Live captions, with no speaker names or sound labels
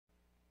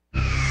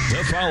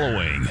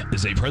following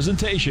is a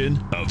presentation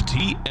of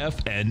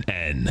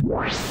TFNN.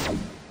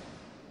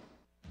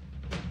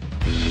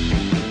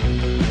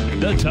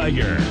 The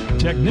Tiger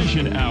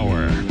Technician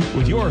Hour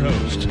with your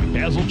host,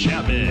 Basil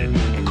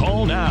Chapman.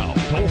 Call now,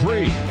 toll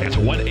free at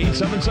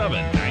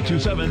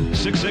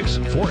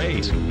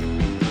 1-877-927-6648.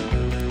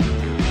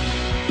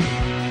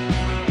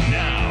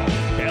 Now,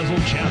 Basil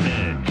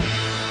Chapman.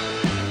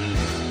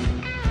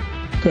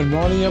 Good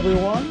morning,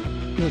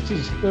 everyone. This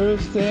is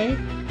Thursday,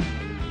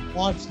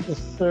 March the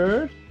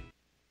 3rd,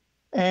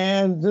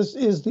 and this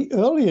is the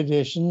early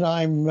edition.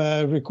 I'm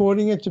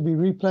recording it to be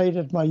replayed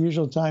at my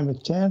usual time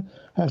at 10.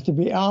 I have to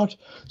be out.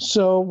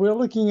 So we're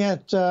looking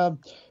at the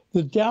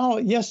Dow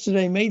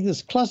yesterday made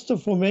this cluster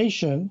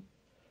formation.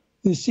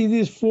 You see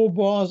these four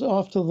bars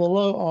after the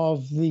low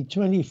of the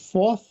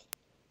 24th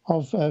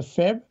of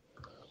Feb.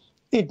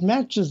 It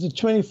matches the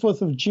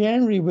 24th of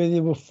January where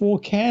there were four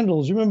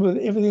candles. Remember,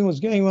 everything was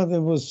going on. There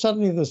was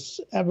suddenly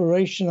this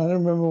aberration. I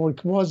don't remember what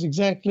it was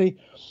exactly.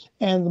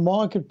 And the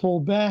market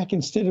pulled back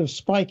instead of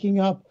spiking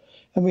up.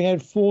 And we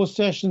had four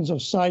sessions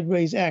of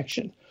sideways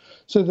action.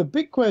 So the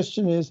big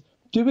question is,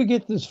 do we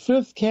get this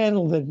fifth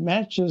candle that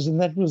matches? And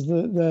that was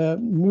the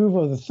move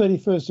of the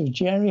 31st of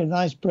January, a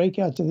nice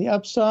breakout to the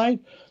upside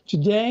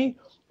today.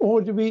 Or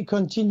do we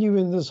continue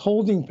in this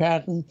holding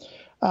pattern?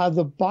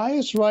 The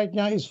bias right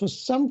now is for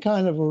some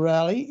kind of a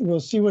rally. We'll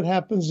see what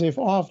happens if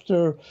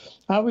after,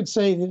 I would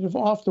say that if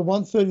after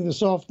 1:30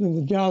 this afternoon,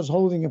 the Dow is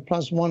holding a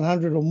plus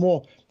 100 or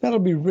more, that'll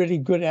be really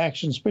good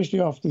action,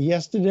 especially after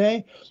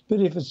yesterday. But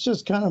if it's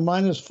just kind of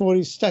minus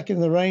 40, stuck in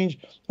the range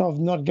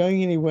of not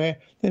going anywhere,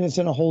 then it's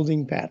in a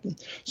holding pattern.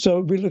 So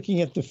we're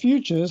looking at the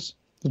futures.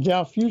 The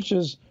Dow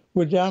futures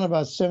were down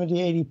about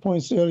 70, 80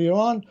 points earlier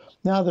on.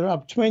 Now they're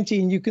up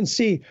 20, and you can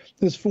see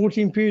this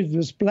 14 period,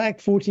 this black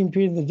 14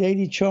 period in the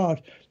daily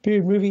chart,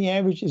 period moving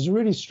average is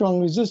really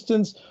strong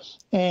resistance.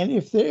 And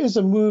if there is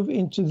a move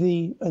into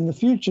in the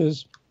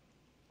futures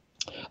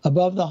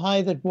above the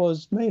high that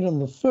was made on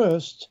the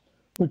 1st,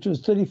 which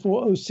was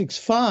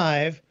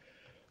 34.065,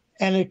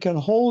 and it can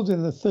hold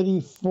in the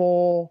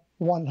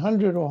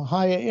 34.100 or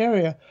higher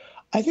area,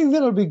 I think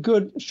that'll be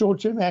good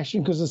short-term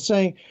action because it's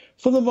saying,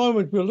 for the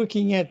moment, we're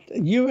looking at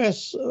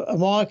U.S.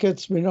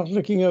 markets. We're not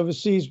looking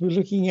overseas. We're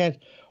looking at,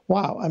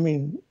 wow, I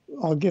mean,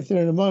 I'll get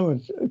there in a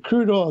moment.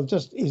 Crude oil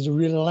just is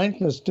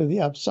relentless to the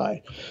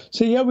upside.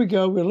 So here we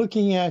go. We're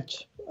looking at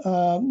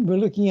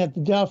the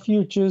Dow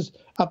futures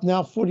up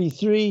now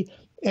 43.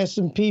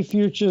 S&P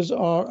futures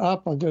are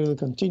up. I'll go to the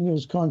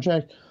continuous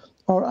contract,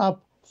 are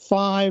up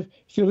 5.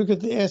 If you look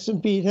at the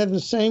S&P, it had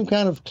the same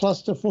kind of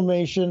cluster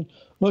formation.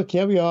 Look,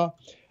 here we are.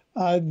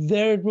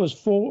 There it was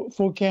four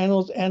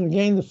candles, and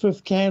again the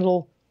fifth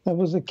candle, that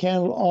was the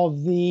candle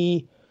of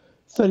the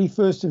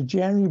 31st of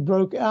January,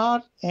 broke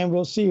out, and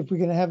we'll see if we're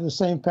going to have the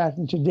same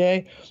pattern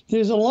today.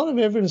 There's a lot of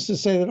evidence to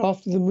say that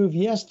after the move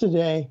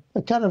yesterday,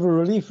 a kind of a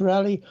relief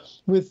rally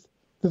with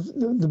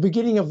the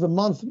beginning of the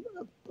month,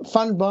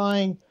 fund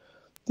buying,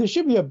 there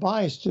should be a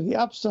bias to the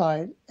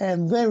upside,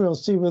 and then we'll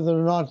see whether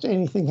or not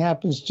anything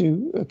happens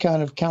to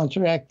kind of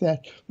counteract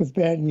that with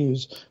bad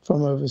news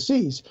from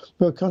overseas.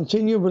 We'll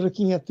continue. We're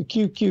looking at the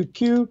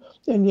QQQ,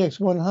 Index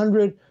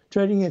 100,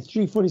 trading at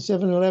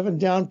 347.11,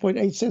 down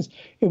 0.8 cents.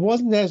 It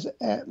wasn't it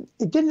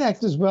didn't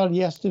act as well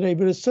yesterday,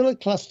 but it's still a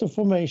cluster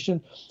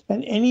formation,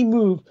 and any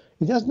move,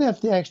 it doesn't have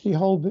to actually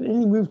hold, but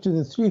any move to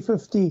the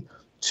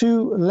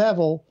 352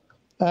 level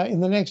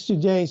in the next 2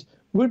 days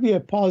would be a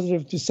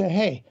positive to say,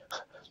 hey,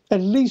 at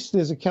least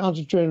there's a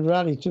counter-trend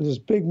rally to this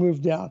big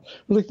move down.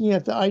 Looking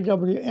at the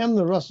IWM,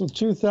 the Russell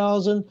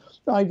 2000,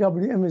 the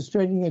IWM is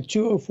trading at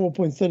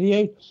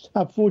 204.38,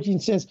 up 14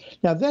 cents.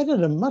 Now, that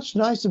had a much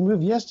nicer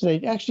move yesterday.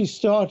 It actually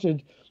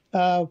started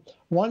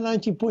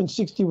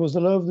 190.60 was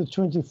the low of the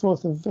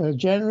 24th of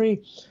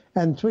January,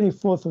 and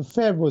 24th of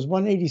Feb was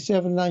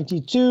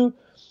 187.92.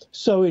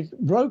 So it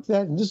broke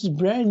that, and this is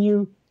brand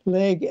new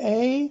leg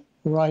A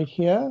right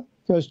here.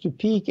 Goes to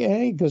peak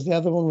A, because the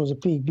other one was a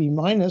peak B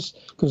minus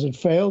because it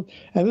failed,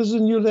 and this is a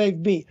new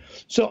leg B.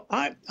 So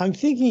I'm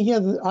thinking here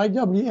that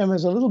IWM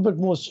has a little bit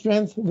more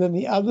strength than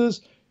the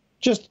others.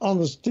 Just on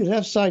the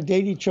left side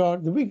daily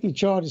chart, the weekly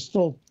chart is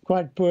still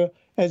quite poor,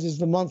 as is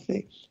the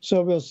monthly.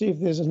 So we'll see if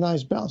there's a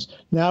nice bounce.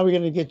 Now we're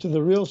going to get to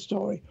the real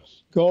story.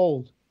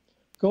 Gold.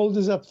 Gold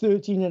is up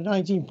 13 at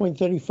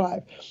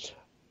 19.35.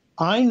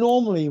 I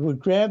normally would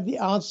grab the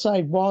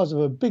outside bars of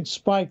a big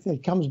spike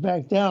that comes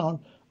back down.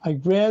 I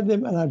grab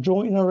them and I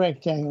draw in a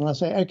rectangle. I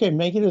say, okay,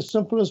 make it as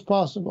simple as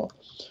possible.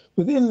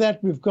 Within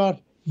that, we've got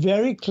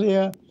very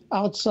clear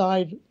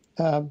outside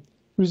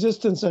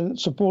resistance and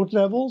support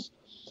levels.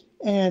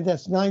 And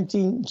that's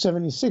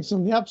 1976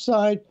 on the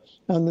upside.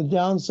 On the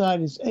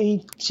downside is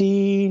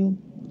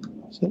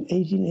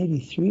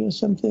 1883 or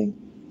something?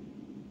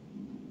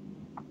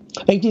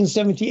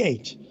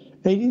 1878.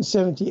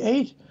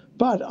 1878.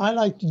 But I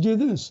like to do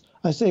this.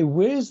 I say,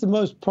 where's the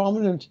most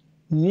prominent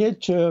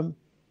near-term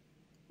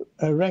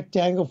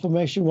rectangle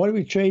formation? What are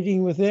we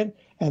trading within?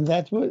 And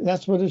that's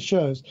what it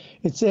shows.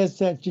 It says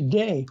that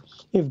today,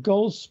 if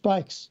gold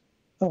spikes,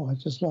 oh, I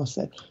just lost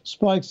that,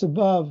 spikes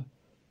above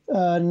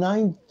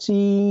let's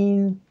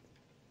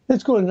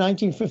call it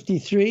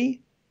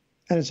 1953,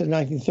 and it's at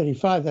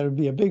 1935. That would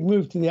be a big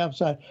move to the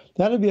upside.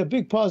 That would be a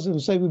big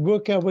positive. Say we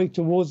work our way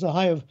towards the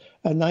high of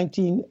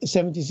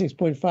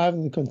 1976.5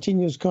 in the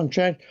continuous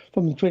contract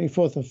from the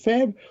 24th of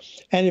Feb.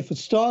 And if it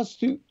starts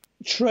to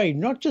trade,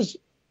 not just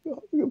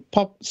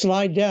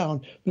slide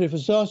down, but if it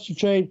starts to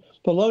trade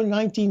below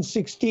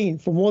 1916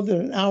 for more than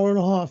an hour and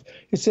a half,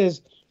 it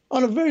says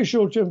on a very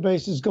short-term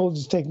basis, gold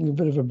is taking a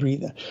bit of a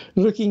breather.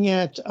 Looking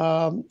at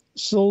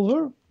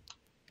silver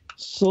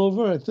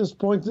at this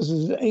point, this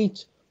is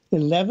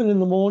 8:11 in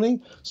the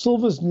morning.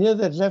 Silver's near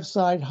that left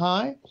side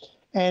high,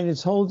 and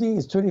it's holding.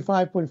 It's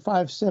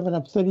 25.57,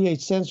 up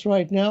 38 cents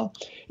right now.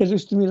 It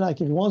looks to me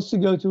like it wants to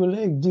go to a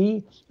leg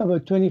D,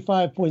 about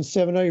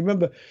 25.70.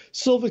 Remember,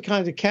 silver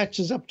kind of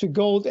catches up to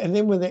gold, and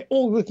then when they're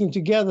all looking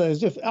together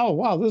as if, oh,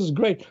 wow, this is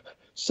great,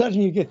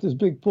 suddenly you get this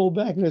big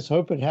pullback. Let's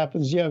hope it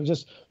happens,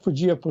 just for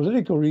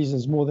geopolitical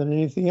reasons more than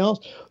anything else.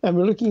 And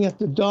we're looking at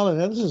the dollar.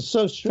 Now, this is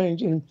so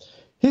strange. In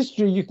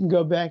history, you can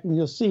go back and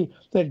you'll see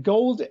that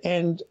gold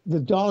and the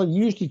dollar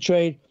usually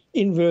trade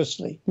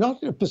inversely,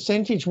 not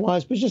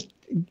percentage-wise, but just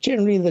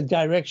generally in the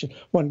direction.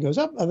 One goes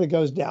up, other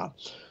goes down.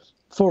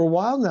 For a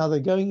while now, they're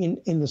going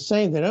in the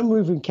same. They don't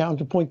move in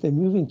counterpoint. They're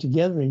moving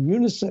together in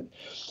unison.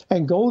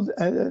 And gold,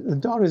 the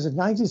dollar is at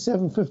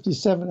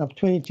 97.57, up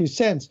 22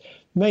 cents.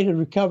 Made a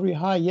recovery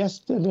high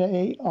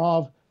yesterday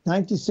of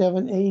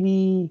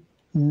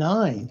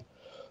 97.89.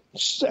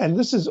 And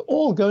this is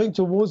all going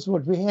towards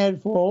what we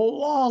had for a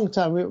long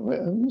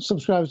time.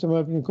 Subscribers to my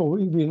opening call,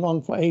 we've been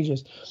long for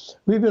ages.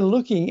 We've been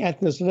looking at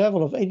this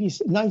level of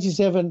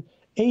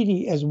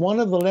 97.80 as one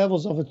of the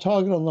levels of a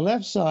target on the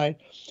left side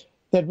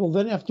that will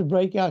then have to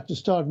break out to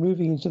start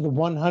moving into the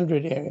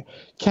 100 area.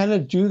 Can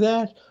it do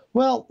that?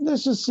 Well,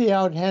 let's just see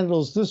how it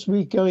handles this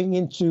week going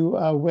into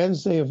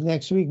Wednesday of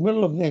next week,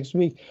 middle of next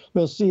week.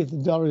 We'll see if the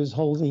dollar is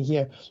holding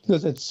here.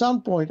 Because at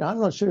some point, I'm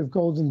not sure if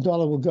gold and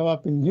dollar will go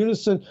up in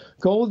unison.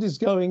 Gold is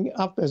going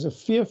up as a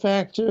fear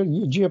factor,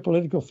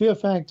 geopolitical fear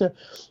factor.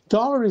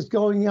 Dollar is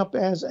going up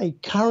as a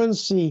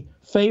currency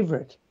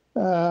favorite.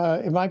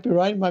 It might be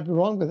right, it might be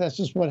wrong, but that's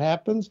just what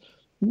happens.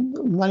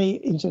 Money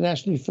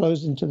internationally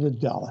flows into the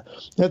dollar.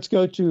 Let's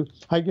go to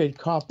high-grade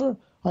copper.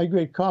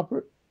 High-grade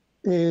copper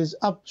is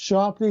up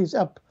sharply. It's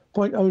up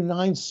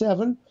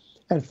 0.097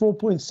 at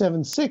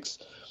 4.76.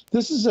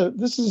 This is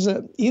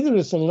either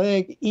it's a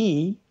leg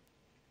E,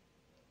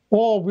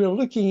 or we're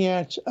looking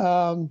at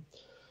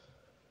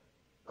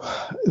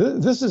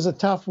this is a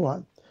tough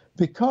one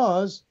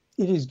because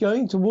it is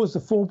going towards the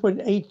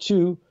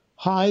 4.82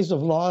 highs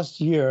of last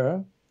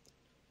year,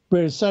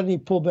 where it suddenly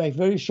pulled back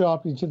very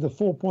sharply to the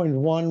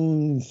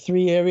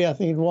 4.13 area, I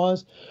think it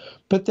was.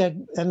 But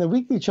and the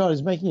weekly chart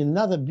is making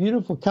another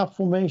beautiful cup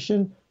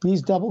formation.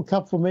 These double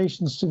cup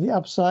formations to the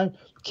upside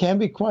can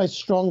be quite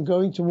strong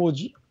going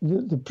towards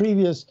the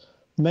previous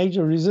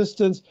major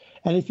resistance.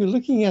 And if you're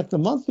looking at the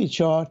monthly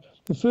chart,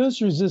 the first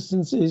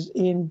resistance is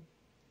in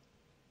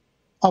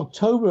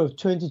October of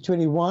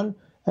 2021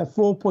 at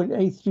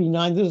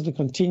 4.839. This is the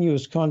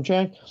continuous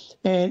contract.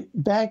 And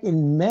back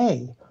in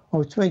May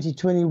of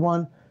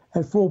 2021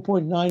 at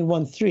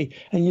 4.913.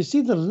 And you see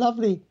the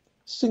lovely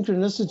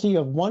synchronicity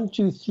of 1,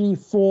 2, 3,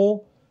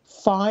 4,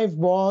 5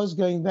 bars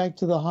going back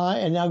to the high,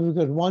 and now we've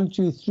got 1,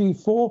 2, 3,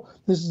 4.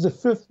 This is the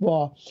 5th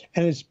bar,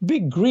 and it's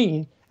big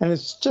green, and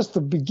it's just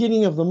the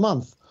beginning of the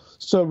month.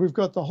 So we've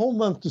got the whole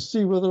month to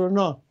see whether or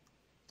not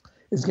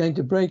it's going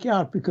to break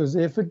out, because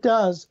if it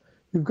does,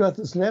 you've got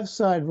this left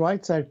side,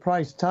 right side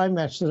price time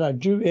match that I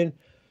drew in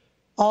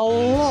a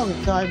long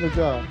time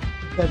ago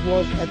that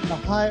was at the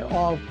high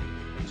of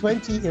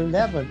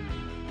 2011,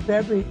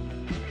 February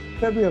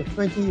of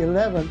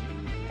 2011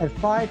 at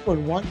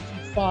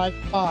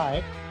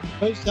 5.1255,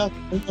 goes up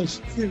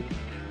almost 2.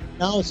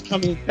 Now it's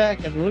coming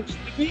back and looks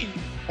to me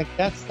like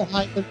that's the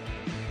high of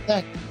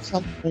back at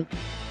some point.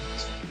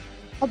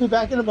 I'll be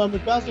back in a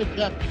moment. Basil,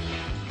 Chapman,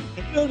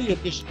 an early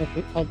edition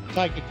of the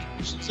Tiger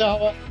Conditions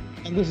Hour,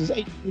 and this is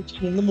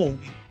 8:14 in the morning.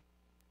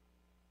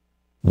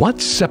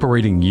 What's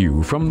separating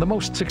you from the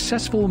most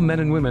successful men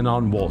and women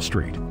on Wall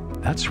Street?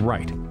 That's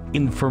right,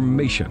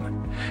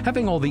 information.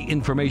 Having all the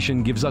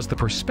information gives us the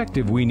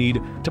perspective we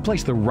need to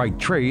place the right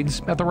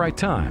trades at the right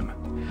time.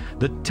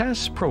 The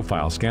TAS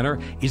Profile Scanner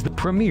is the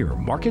premier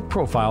market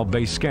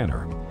profile-based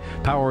scanner.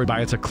 Powered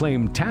by its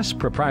acclaimed TAS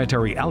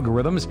proprietary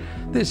algorithms,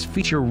 this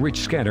feature-rich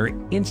scanner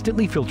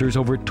instantly filters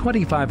over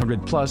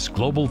 2,500 plus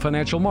global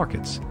financial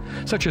markets,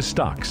 such as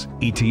stocks,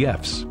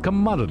 ETFs,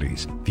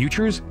 commodities,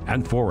 futures,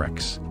 and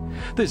Forex.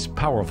 This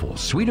powerful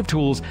suite of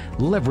tools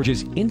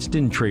leverages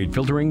instant trade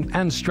filtering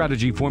and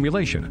strategy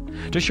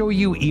formulation to show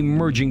you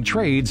emerging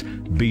trades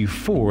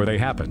before they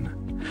happen.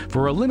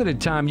 For a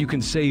limited time, you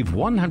can save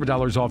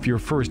 $100 off your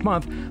first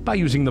month by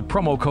using the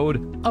promo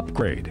code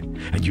UPGRADE,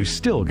 and you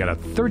still get a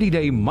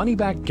 30-day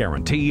money-back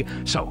guarantee,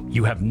 so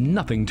you have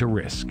nothing to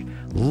risk.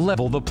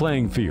 Level the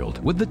playing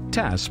field with the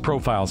TAS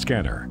Profile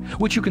Scanner,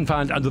 which you can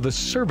find under the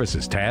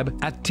Services tab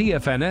at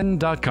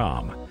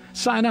TFNN.com.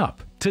 Sign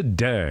up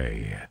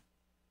today.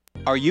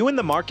 Are you in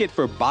the market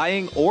for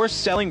buying or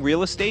selling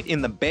real estate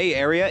in the Bay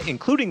Area,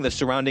 including the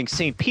surrounding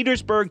St.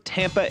 Petersburg,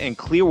 Tampa, and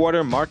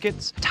Clearwater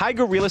markets?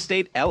 Tiger Real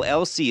Estate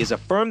LLC is a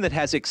firm that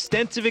has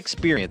extensive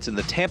experience in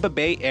the Tampa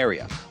Bay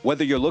area.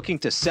 Whether you're looking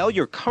to sell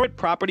your current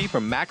property for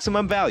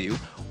maximum value,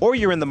 or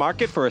you're in the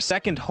market for a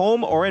second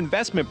home or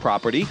investment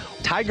property,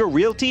 Tiger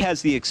Realty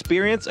has the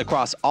experience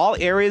across all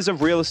areas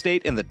of real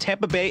estate in the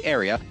Tampa Bay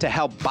area to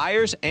help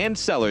buyers and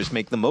sellers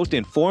make the most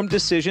informed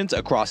decisions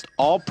across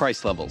all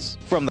price levels.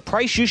 From the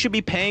price you should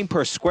be paying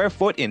per square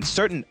foot in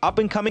certain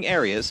up-and-coming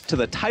areas to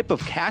the type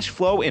of cash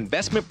flow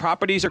investment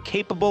properties are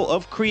capable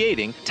of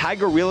creating,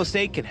 Tiger Real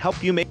Estate can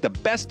help you make the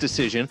best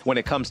decision when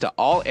it comes to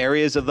all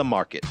areas of the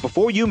market.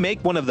 Before you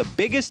make one of the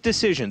biggest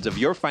decisions of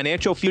your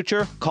financial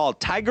future, call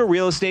Tiger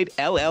Real Estate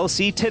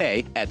LLC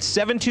today at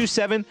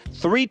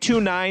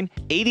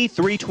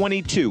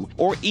 727-329-8322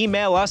 or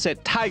email us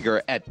at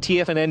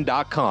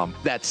tiger@tfnn.com.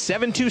 That's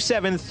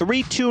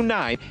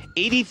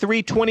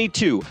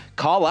 727-329-8322.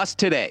 Call us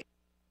today.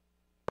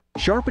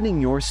 Sharpening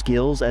your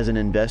skills as an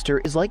investor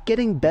is like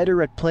getting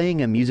better at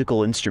playing a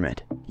musical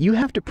instrument. You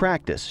have to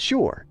practice,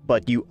 sure,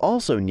 but you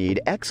also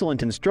need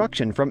excellent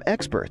instruction from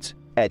experts.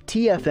 At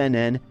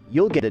TFNN,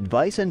 you'll get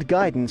advice and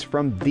guidance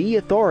from the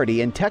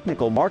authority in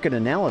technical market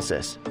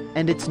analysis.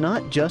 And it's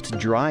not just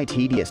dry,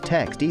 tedious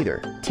text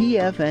either.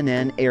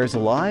 TFNN airs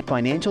live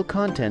financial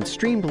content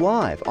streamed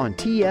live on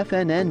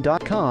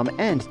TFNN.com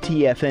and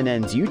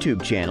TFNN's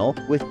YouTube channel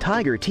with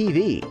Tiger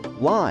TV,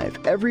 live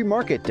every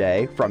market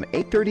day from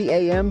 8:30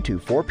 a.m. to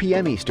 4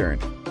 p.m. Eastern,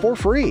 for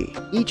free.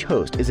 Each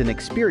host is an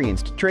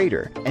experienced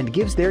trader and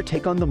gives their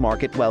take on the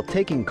market while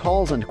taking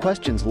calls and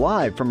questions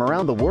live from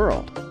around the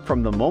world.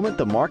 From the moment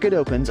the market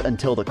opens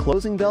until the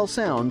closing bell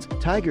sounds,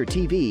 Tiger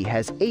TV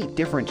has 8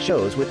 different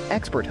shows with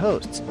expert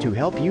hosts to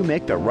help you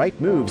make the right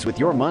moves with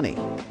your money.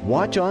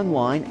 Watch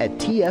online at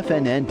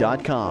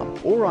TFNN.com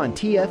or on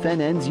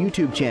TFNN's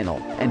YouTube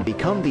channel and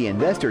become the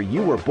investor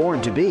you were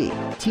born to be.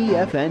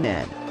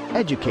 TFNN,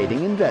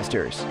 educating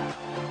investors.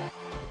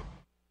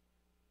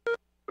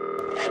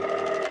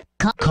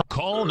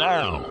 Call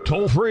now,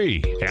 toll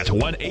free at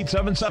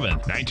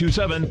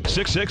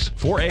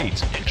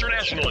 1-877-927-6648.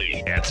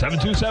 Internationally at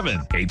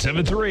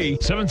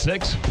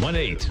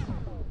 727-873-7618.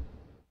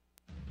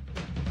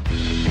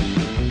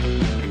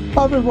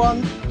 Hi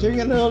everyone, doing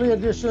an early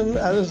edition.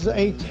 This is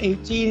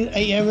 8:18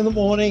 a.m. in the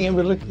morning, and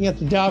we're looking at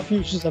the Dow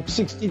futures up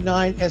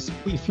 69.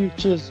 S&P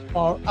futures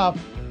are up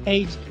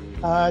 8.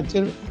 I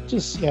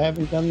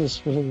haven't done this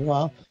for a little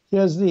while.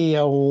 Here's the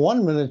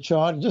 1-minute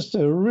chart, just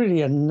a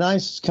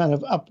nice kind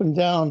of up and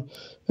down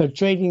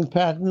trading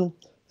pattern.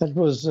 That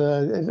was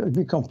it'll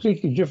be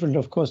completely different,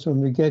 of course,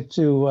 when we get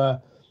to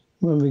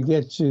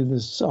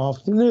this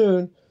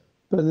afternoon.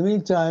 But in the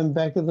meantime,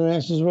 back at the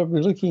ranches, what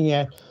we're looking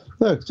at.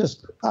 Look,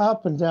 just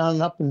up and down,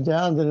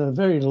 then a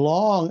very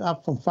long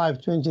up from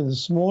 5:20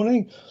 this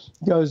morning,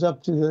 goes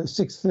up to the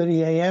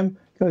 6:30 a.m.,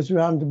 goes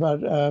around about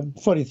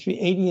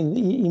 43.80 in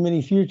the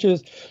E-mini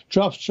futures,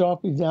 drops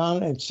sharply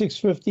down at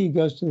 6:50,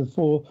 goes to the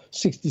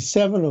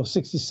 467 or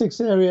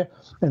 66 area,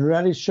 and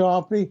rallies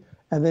sharply,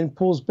 and then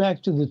pulls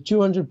back to the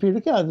 200 period.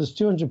 Look at this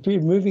 200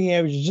 period moving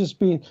average has just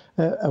been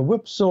a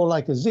whipsaw,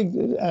 like a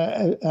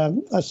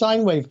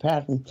sine wave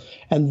pattern.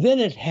 And then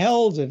it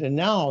held it, and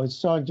now it's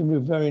starting to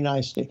move very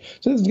nicely.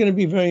 So this is going to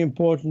be very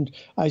important.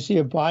 I see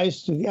a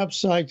bias to the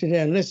upside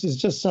today, unless it's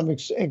just some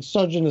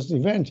exogenous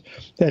event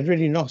that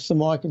really knocks the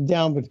market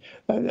down. But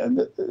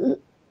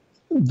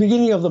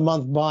beginning of the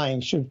month buying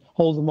should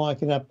hold the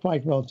market up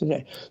quite well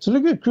today. So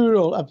look at crude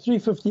oil, up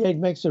 358,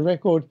 makes a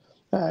record.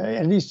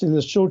 At least in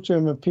the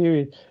short-term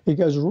period, it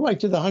goes right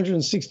to the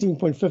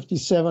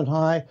 116.57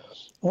 high.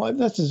 Well,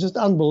 this is just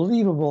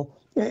unbelievable.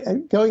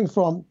 Going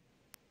from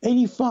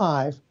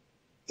 85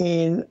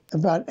 in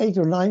about 8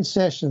 or 9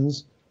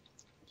 sessions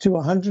to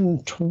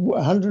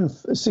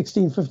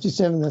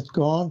 116.57, that's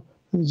gone.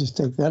 Let me just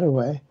take that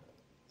away.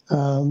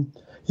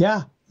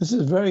 Yeah, this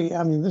is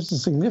this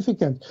is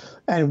significant.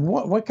 And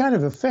what kind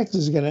of effect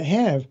is it going to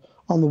have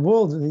on the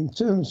world in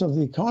terms of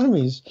the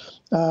economies?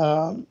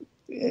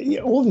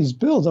 All these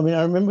bills. I mean,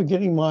 I remember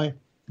getting my,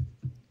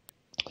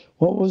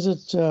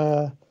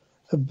 a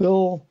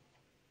bill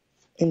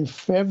in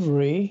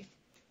February,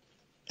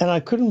 and I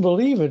couldn't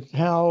believe it,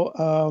 how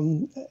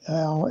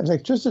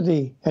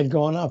electricity had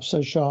gone up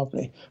so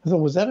sharply. I thought,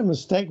 was that a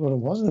mistake? Well, it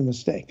wasn't a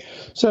mistake.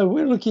 So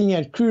we're looking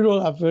at crude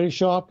oil up very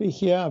sharply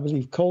here. I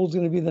believe coal's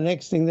going to be the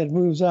next thing that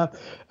moves up.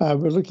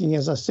 We're looking,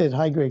 as I said,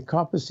 high-grade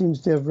copper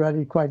seems to have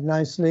rallied quite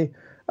nicely.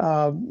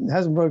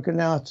 Hasn't broken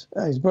out.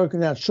 It's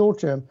broken out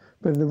short-term.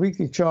 But in the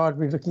weekly chart,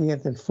 we're looking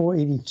at that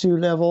 482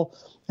 level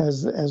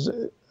as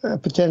a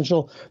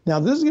potential. Now,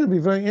 this is going to be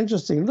very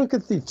interesting. Look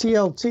at the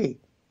TLT.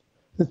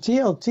 The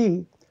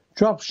TLT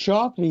dropped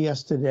sharply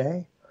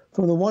yesterday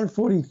from the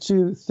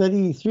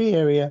 142.33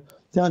 area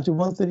down to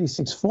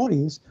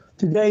 136.40s.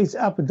 Today, it's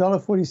up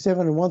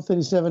 $1.47 and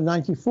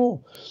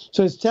 137.94.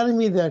 So it's telling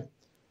me that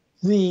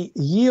the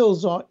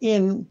yields are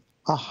in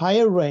a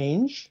higher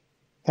range,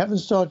 haven't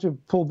started to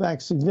pull back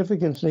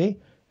significantly,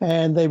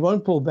 and they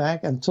won't pull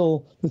back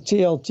until the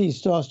TLT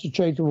starts to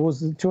trade towards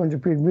the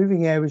 200-period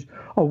moving average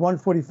of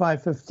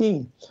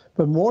 145.15.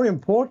 But more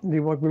importantly,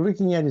 what we're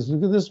looking at is,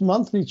 look at this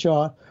monthly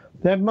chart.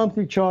 That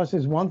monthly chart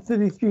says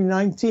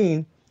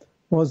 133.19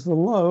 was the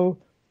low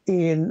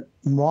in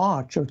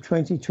March of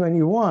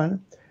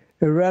 2021.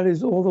 It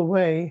rallies all the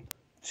way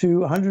to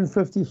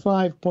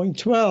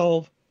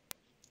 155.12.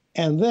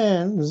 And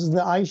then, this is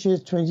the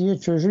iShares 20-year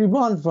Treasury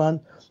Bond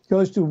Fund,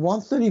 goes to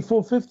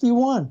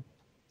 134.51.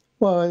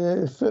 Well,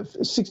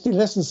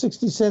 less than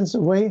 60 cents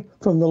away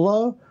from the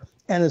low,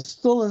 and it's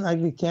still an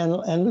ugly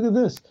candle. And look at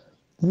this,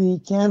 the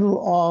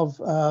candle of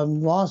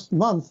last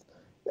month,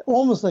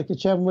 almost like a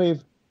Chapman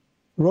wave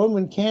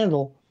Roman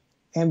candle,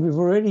 and we've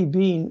already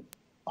been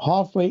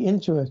halfway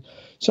into it.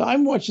 So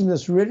I'm watching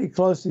this really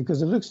closely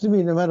because it looks to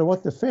me, no matter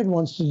what the Fed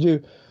wants to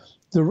do,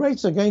 the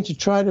rates are going to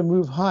try to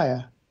move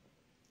higher.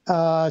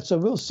 So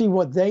we'll see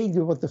what they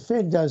do, what the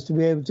Fed does to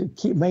be able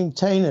to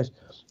maintain it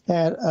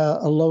at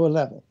a lower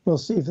level. We'll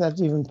see if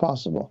that's even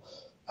possible.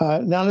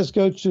 Now let's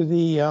go to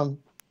the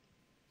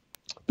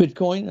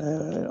Bitcoin,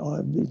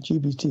 or the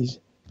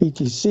BTC.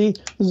 This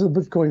is the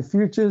Bitcoin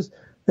futures.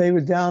 They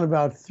were down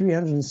about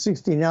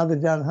 360. Now they're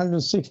down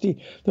 160.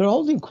 They're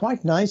holding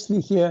quite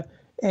nicely here.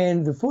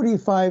 And the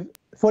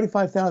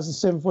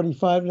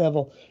 45,745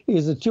 level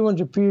is a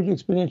 200-period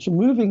exponential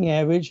moving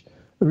average.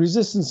 The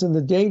resistance in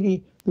the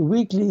daily, the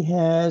weekly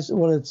has,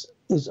 well, it's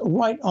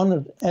right on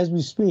it as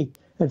we speak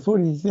at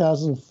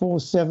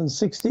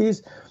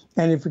 40,760s.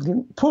 And if it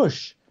can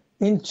push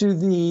into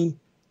the,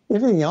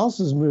 everything else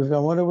is moved. I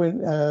wonder when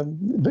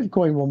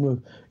Bitcoin will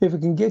move. If it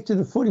can get to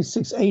the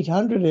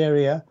 46,800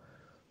 area,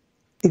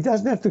 it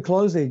doesn't have to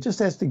close there. It just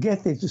has to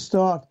get there to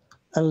start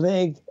a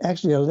leg,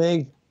 actually a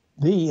leg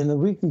B in the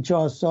weekly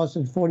chart starts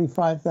at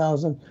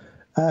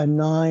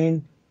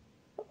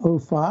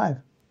 45,905,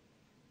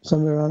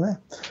 somewhere around there.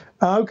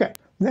 Okay,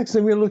 next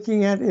thing we're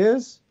looking at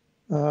is,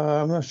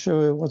 I'm not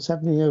sure what's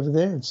happening over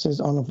there. It says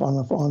on, off, on,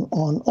 off,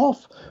 on,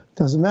 off.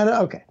 Doesn't matter.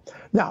 Okay,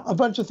 now a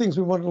bunch of things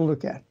we wanted to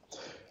look at.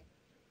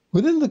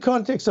 Within the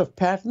context of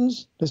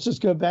patterns, let's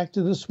just go back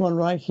to this one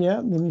right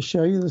here. Let me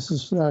show you. This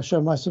is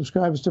show my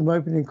subscribers to my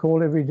opening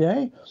call every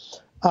day.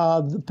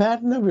 The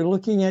pattern that we're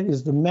looking at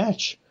is the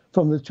match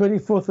from the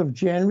 24th of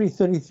January,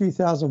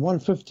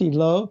 33,150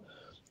 low.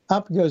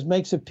 Up goes,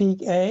 makes a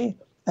peak A,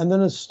 and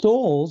then it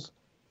stalls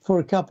for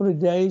a couple of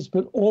days.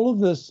 But all of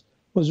this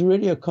was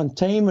really a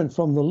containment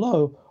from the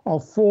low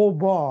of 4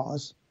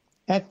 bars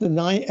at the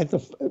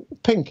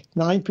pink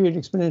 9-period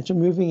exponential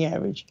moving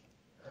average.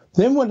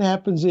 Then what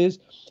happens is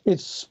it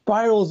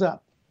spirals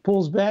up,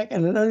 pulls back,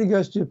 and it only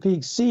goes to a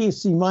peak C.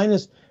 C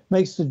minus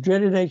makes the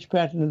dreaded H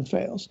pattern and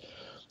fails.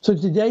 So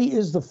today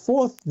is the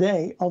 4th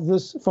day of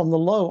this from the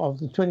low of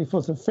the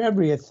 24th of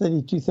February at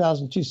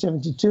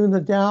 32,272 in the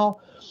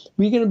Dow.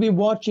 We're going to be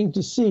watching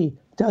to see,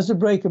 does it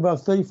break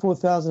above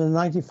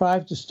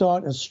 34,095 to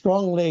start a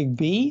strong leg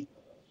B?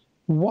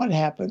 What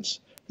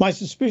happens? My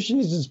suspicion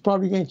is it's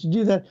probably going to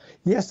do that.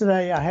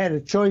 Yesterday, I had a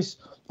choice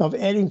of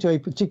adding to a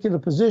particular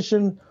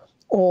position,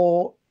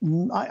 or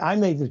I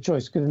made the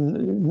choice, could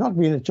not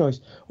be in a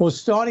choice, or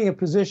starting a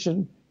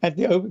position at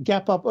the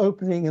gap up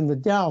opening in the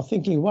Dow,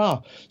 thinking,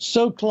 wow,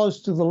 so close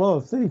to the low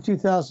of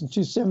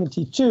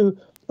 32,272,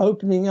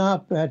 opening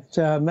up at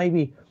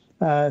maybe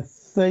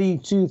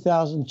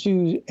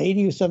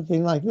 32,280 or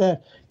something like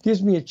that,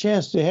 gives me a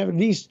chance to have, at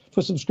least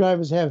for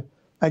subscribers, have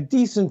a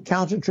decent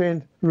counter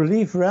trend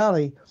relief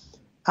rally.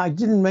 I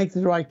didn't make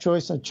the right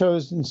choice. I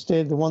chose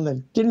instead the one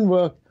that didn't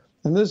work,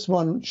 and this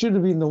one should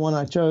have been the one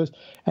I chose.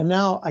 And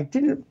now I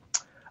could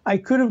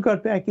have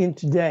got back in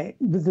today,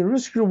 but the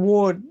risk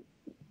reward,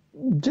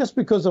 just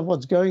because of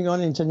what's going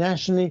on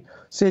internationally,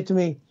 said to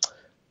me,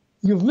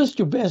 you've missed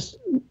your best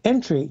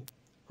entry.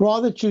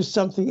 Rather choose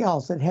something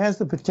else that has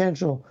the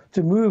potential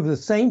to move the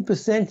same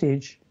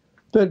percentage,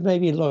 but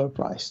maybe lower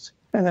priced.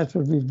 And that's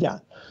what we've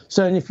done.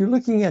 So, and if you're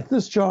looking at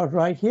this chart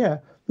right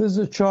here, this is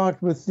a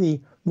chart with the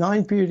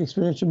 9-period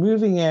exponential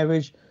moving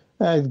average.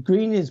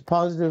 Green is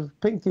positive,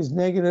 pink is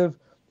negative,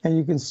 and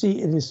you can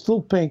see it is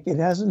still pink. It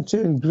hasn't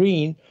turned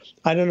green.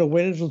 I don't know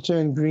when it will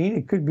turn green.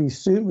 It could be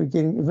soon. We're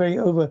getting very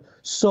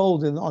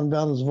oversold in the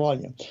on-balance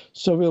volume.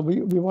 So we'll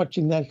be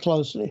watching that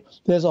closely.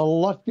 There's a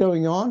lot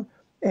going on.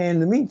 And in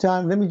the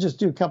meantime, let me just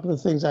do a couple of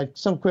things.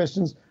 Some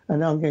questions, and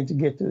now I'm going to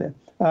get to them.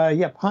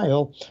 Yep, hi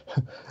all.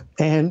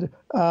 And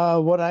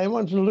what I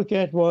wanted to look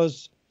at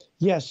was,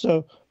 yes,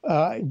 so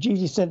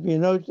Gigi sent me a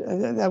note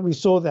that we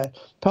saw that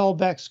Powell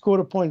backs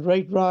quarter-point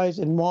rate rise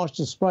in March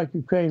despite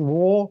Ukraine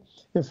war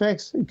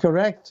effects,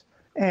 correct?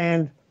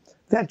 And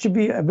that should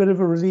be a bit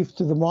of a relief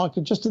to the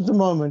market just at the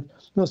moment.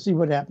 We'll see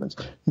what happens.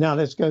 Now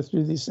let's go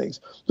through these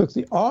things. Look,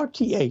 the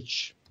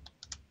RTH,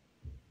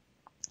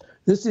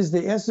 this is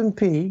the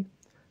S&P.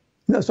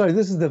 No, sorry,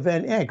 this is the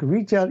Van Eck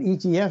retail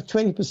ETF.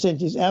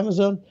 20% is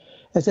Amazon.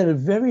 It's at a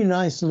very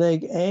nice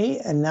leg A,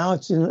 and now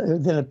it's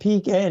in then a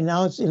peak A, and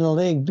now it's in a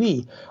leg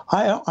B.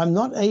 I'm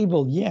not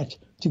able yet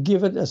to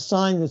give it a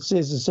sign that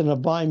says it's in a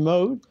buy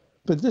mode,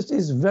 but this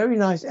is very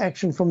nice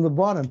action from the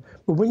bottom.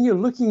 But when you're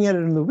looking at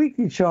it in the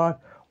weekly chart,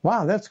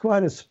 Wow, that's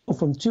quite a spill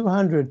from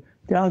 200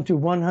 down to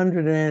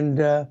 100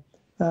 and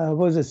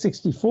was it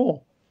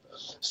 64?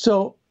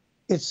 So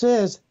it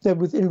says that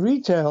within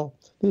retail,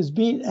 there's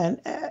been an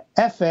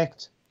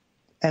effect,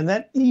 and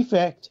that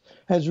effect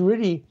has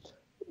really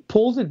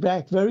pulled it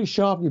back very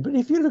sharply. But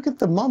if you look at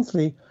the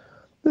monthly,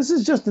 this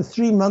is just a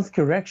 3-month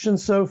correction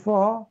so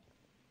far.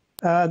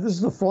 This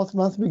is the 4th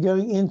month we're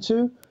going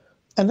into.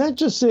 And that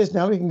just says,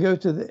 now we can go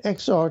to the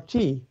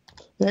XRT.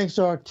 The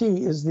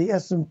XRT is the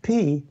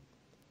S&P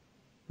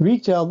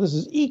retail. This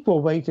is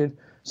equal weighted,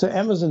 so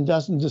Amazon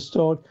doesn't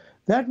distort.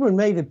 That one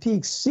made a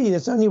peak C.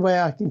 That's the only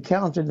way I can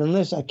count it,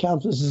 unless I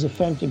count this as a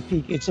phantom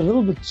peak. It's a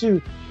little bit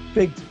too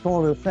big to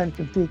call it a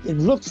phantom peak. It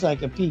looks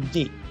like a peak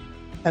D.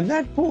 And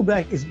that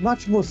pullback is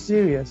much more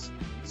serious.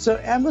 So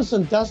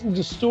Amazon doesn't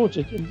distort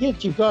it. And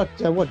yet you got,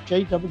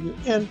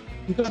 JWN,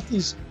 you got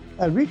these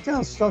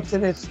retail stocks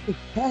that had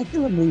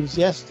spectacular moves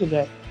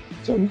yesterday.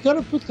 So we've got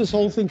to put this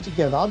whole thing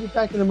together. I'll be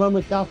back in a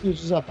moment. Dow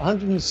futures up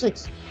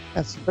 106.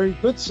 That's a very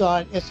good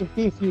sign.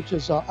 S&P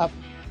futures are up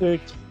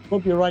 30. We'll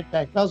be right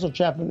back. Basil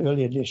Chapman,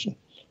 early edition.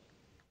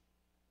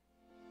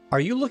 Are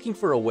you looking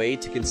for a way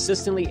to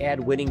consistently add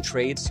winning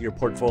trades to your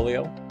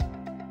portfolio?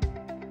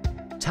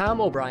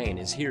 Tom O'Brien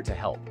is here to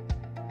help.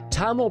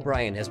 Tom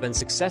O'Brien has been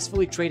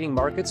successfully trading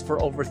markets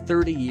for over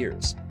 30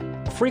 years.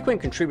 A frequent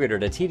contributor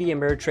to TD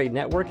Ameritrade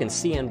Network and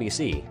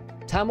CNBC,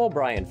 Tom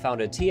O'Brien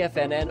founded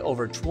TFNN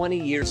over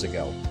 20 years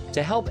ago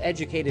to help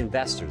educate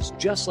investors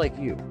just like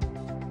you.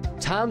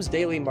 Tom's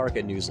daily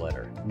market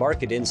newsletter,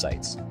 Market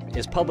Insights,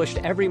 is published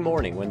every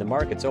morning when the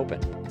markets open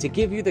to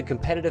give you the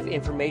competitive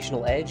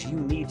informational edge you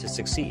need to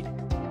succeed.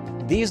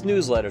 These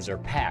newsletters are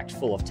packed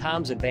full of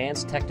Tom's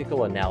advanced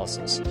technical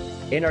analysis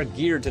and are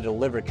geared to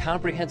deliver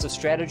comprehensive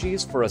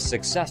strategies for a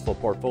successful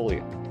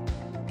portfolio.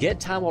 Get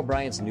Tom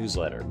O'Brien's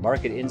newsletter,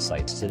 Market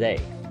Insights, today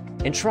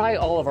and try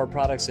all of our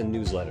products and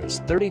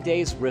newsletters 30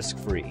 days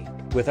risk-free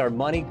with our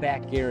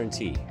money-back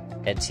guarantee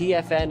at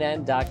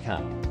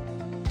TFNN.com.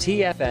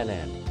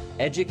 TFNN,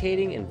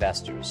 educating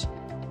investors.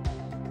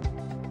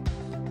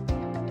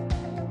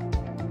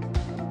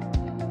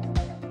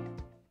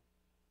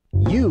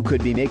 You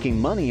could be making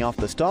money off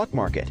the stock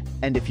market.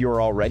 And if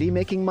you're already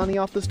making money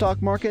off the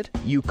stock market,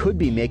 you could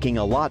be making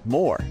a lot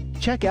more.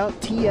 Check out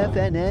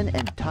TFNN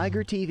and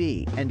Tiger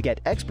TV and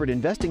get expert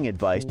investing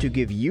advice to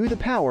give you the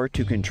power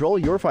to control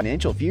your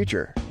financial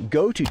future.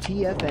 Go to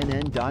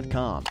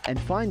TFNN.com and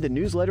find the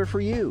newsletter for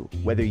you.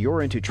 Whether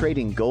you're into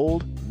trading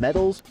gold,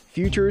 metals,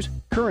 futures,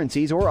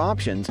 currencies, or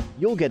options,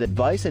 you'll get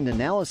advice and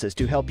analysis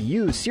to help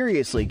you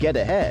seriously get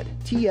ahead.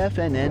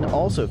 TFNN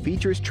also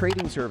features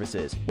trading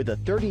services with a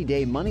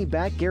 30-day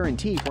money-back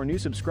guarantee for new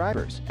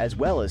subscribers, as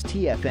well as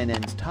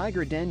TFNN's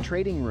Tiger Den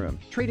trading room,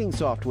 trading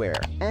software,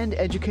 and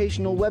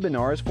educational webinars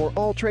for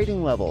all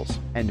trading levels.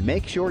 And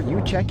make sure you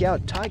check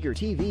out Tiger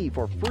TV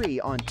for free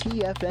on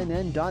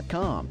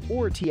TFNN.com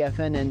or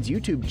TFNN's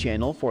YouTube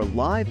channel for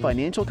live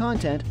financial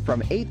content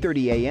from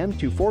 8:30 a.m.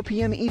 to 4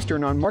 p.m.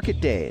 Eastern on market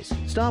days.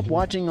 Stop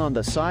watching on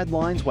the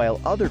sidelines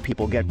while other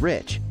people get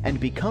rich and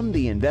become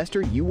the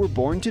investor you were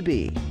born to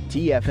be.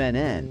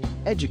 TFNN,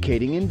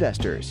 educating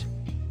investors.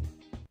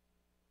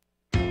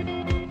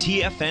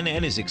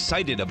 TFNN is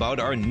excited about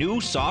our new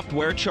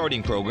software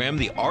charting program,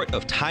 The Art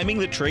of Timing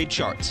the Trade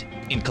Charts.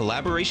 In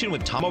collaboration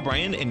with Tom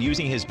O'Brien and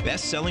using his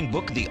best-selling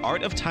book, The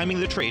Art of Timing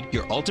the Trade,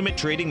 Your Ultimate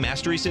Trading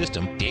Mastery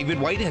System, David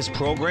White has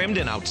programmed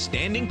an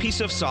outstanding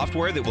piece of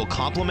software that will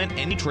complement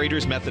any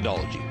trader's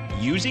methodology.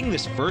 Using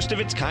this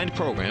first-of-its-kind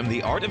program,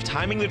 The Art of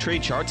Timing the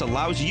Trade Charts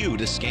allows you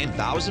to scan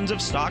thousands of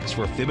stocks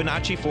for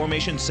Fibonacci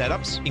formation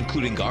setups,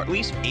 including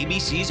Gartley's,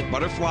 ABC's,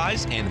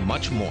 butterflies, and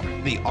much more.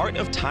 The Art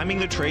of Timing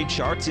the Trade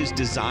Charts is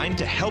designed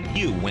to help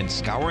you when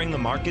scouring the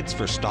markets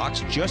for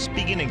stocks just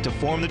beginning to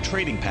form the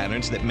trading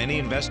patterns that many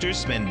investors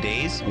spend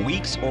days,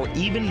 weeks, or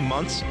even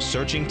months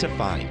searching to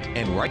find.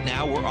 And right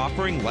now, we're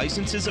offering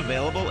licenses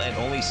available at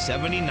only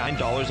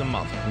 $79 a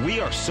month. We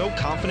are so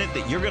confident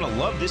that you're going to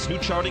love this new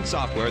charting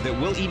software that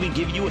will even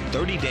give you a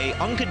 30-day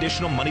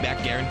unconditional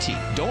money-back guarantee.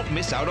 Don't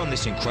miss out on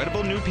this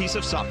incredible new piece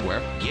of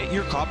software. Get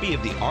your copy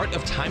of The Art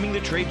of Timing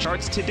the Trade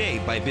Charts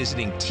today by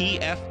visiting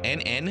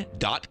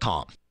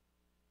TFNN.com.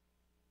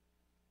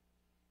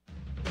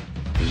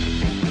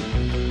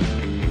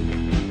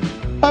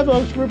 Hi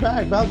folks, we're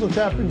back. Basil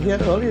Chapman here,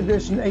 early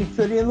edition,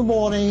 8:30 in the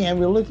morning, and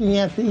we're looking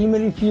at the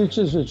E-mini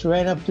futures, which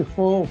ran up to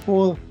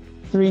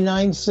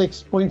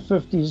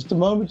 4,396.50 just a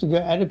moment ago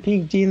at a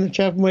peak D in the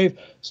Chapman wave,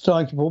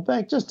 starting to pull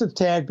back just a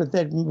tad, but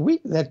that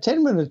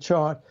 10-minute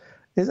chart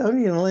is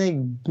only in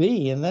leg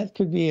B, and that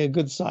could be a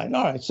good sign.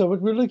 All right, so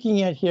what we're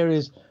looking at here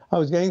is, I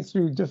was going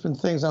through different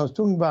things. I was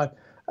talking about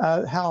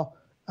how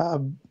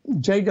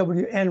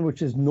JWN,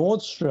 which is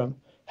Nordstrom,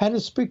 had a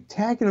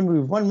spectacular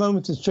move. One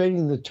moment it's trading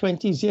in the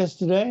 20s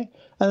yesterday,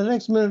 and the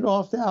next minute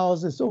after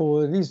hours,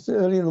 or at least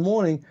early in the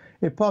morning,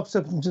 it pops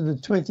up into the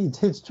 20s,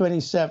 hits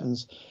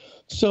 27s.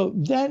 So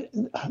that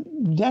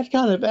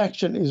kind of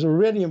action is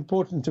really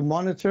important to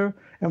monitor.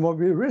 And what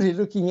we're really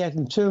looking at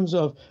in terms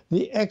of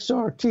the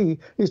XRT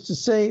is to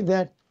say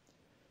that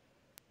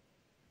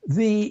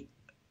the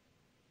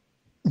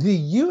the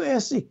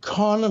U.S.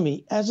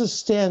 economy, as it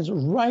stands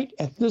right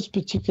at this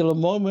particular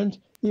moment,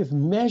 if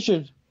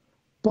measured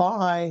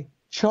by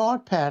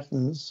chart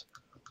patterns,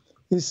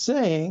 is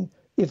saying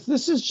if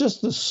this is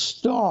just the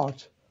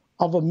start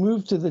of a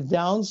move to the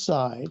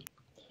downside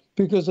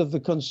because of the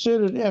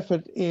concerted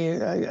effort,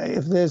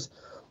 if there's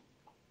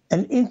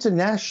an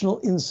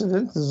international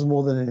incident, this is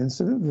more than an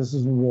incident, this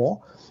is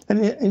war,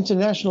 an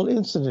international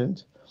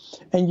incident,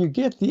 and you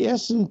get the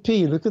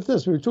S&P, look at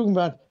this, we were talking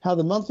about how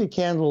the monthly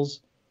candles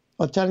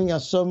are telling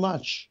us so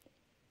much.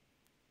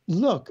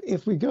 Look,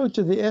 if we go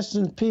to the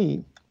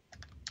S&P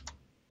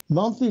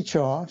monthly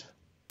chart,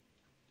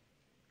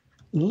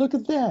 look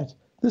at that.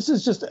 This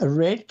is just a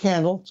red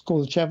candle. It's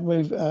called the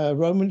Chapman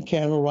Roman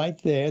candle right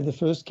there, the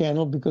first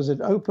candle, because it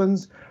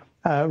opens.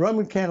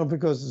 Roman candle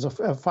because it's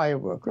a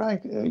firework,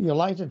 right? You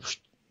light it,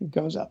 it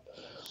goes up.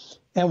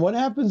 And what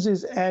happens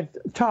is at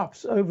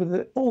tops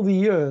over all the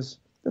years,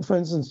 for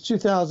instance,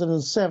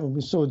 2007,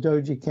 we saw a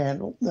doji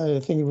candle. I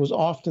think it was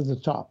after the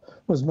top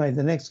was made,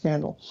 the next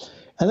candle.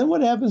 And then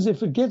what happens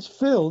if it gets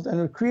filled and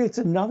it creates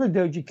another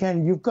doji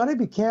candle? You've got to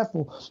be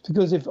careful,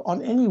 because if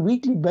on any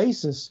weekly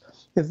basis,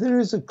 if there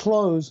is a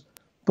close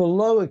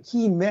below a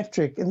key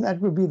metric, and that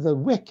would be the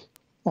wick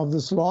of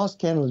this last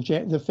candle,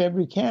 the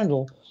February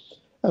candle,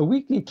 a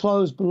weekly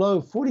close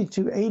below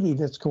 42.80,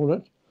 let's call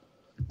it,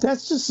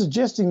 that's just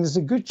suggesting there's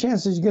a good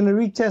chance that you're going to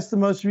retest the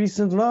most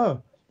recent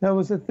low. That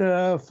was at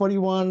the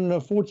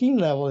 41.14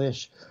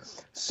 level-ish.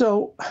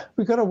 So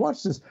we've got to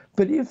watch this.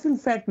 But if, in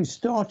fact, we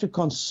start to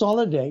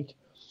consolidate,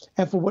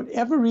 and for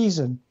whatever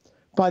reason,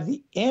 by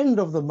the end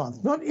of the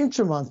month, not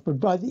intra-month, but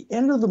by the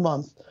end of the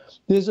month,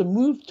 there's a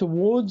move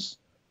towards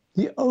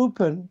the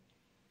open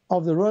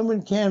of the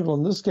Roman candle,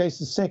 in this case,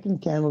 the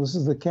second candle. This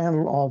is the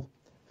candle of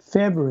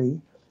February,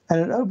 and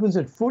it opens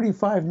at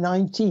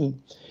 45.19.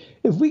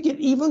 If we get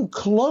even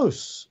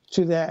close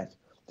to that,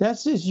 that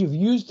says you've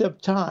used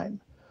up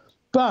time.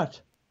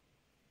 But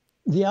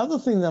the other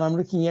thing that I'm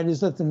looking at is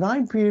that the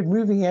 9-period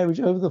moving average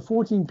over the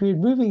 14-period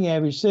moving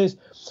average says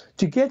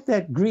to get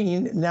that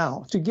green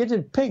now, to get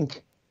it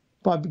pink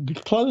by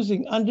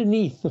closing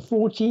underneath the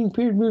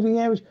 14-period moving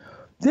average,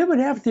 there would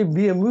have to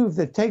be a move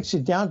that takes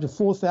it down to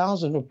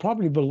 4,000 or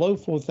probably below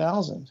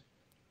 4,000.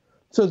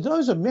 So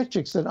those are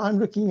metrics that I'm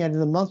looking at in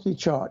the monthly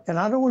chart. And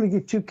I don't want to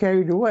get too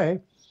carried away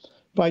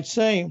by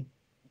saying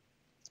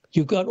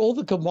you've got all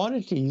the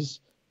commodities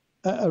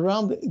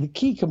around the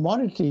key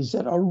commodities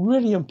that are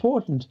really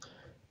important,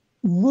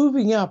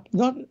 moving up,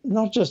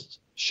 not just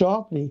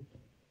sharply,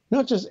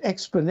 not just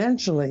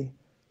exponentially,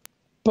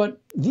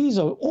 but these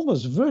are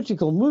almost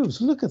vertical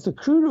moves. Look at the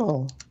crude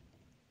oil.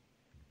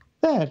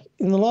 That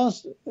in the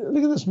last,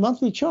 look at this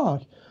monthly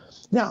chart.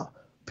 Now,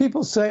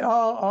 people say,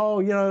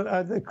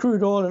 the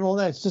crude oil and all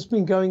that, it's just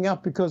been going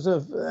up because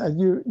of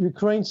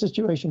Ukraine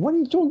situation. What are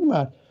you talking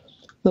about?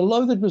 The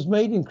low that was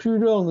made in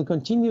crude oil in the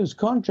continuous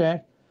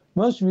contract,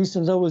 most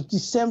recent low was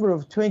December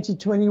of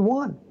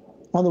 2021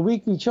 on the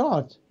weekly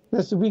chart.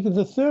 That's the week of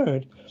the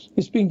 3rd.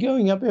 It's been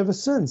going up ever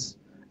since.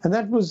 And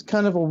that was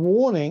kind of a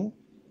warning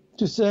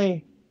to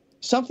say,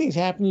 something's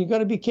happening, you've got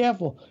to be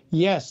careful.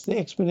 Yes, the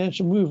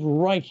exponential move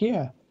right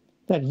here,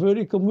 that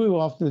vertical move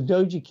after the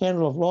doji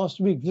candle of last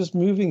week, this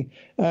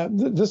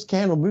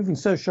candle moving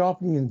so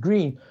sharply in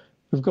green,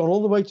 we've got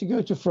all the way to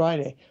go to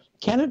Friday.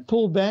 Can it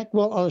pull back?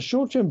 Well, on a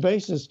short-term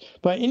basis,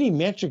 by any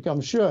metric,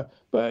 I'm sure,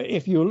 but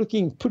if you're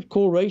looking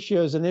put-call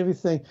ratios and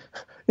everything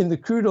in the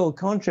crude oil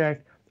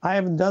contract, I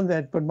haven't done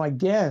that, but my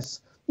guess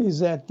is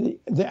that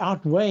the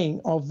outweighing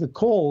of the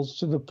calls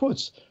to the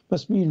puts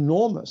must be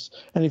enormous.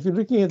 And if you're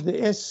looking at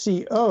the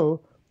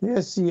SCO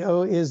is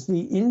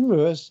the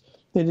inverse,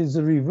 that is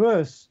the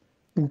reverse.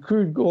 When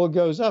crude oil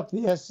goes up,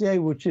 the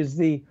SCA, which is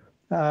the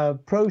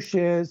pro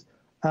shares,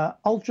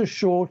 ultra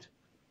short,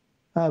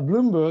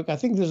 Bloomberg, I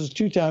think this is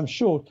 2 times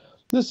short.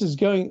 This is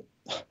going,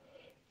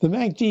 the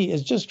MACD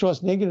has just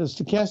crossed negative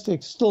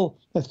stochastic, still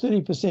at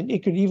 30%.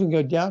 It could even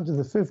go down to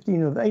the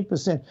 15 or the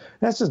 8%.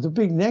 That's just a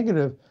big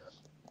negative.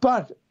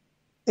 But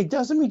it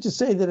doesn't mean to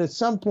say that at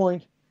some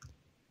point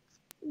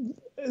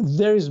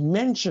there is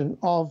mention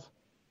of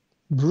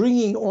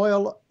bringing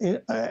oil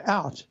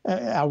out,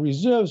 our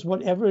reserves,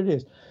 whatever it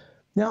is.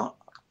 Now,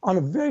 on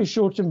a very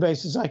short-term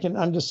basis, I can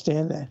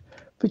understand that.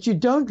 But you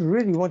don't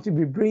really want to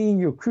be bringing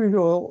your crude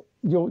oil,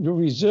 your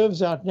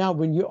reserves out now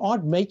when you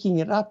aren't making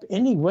it up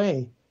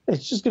anyway.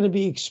 It's just going to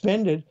be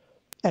expended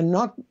and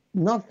not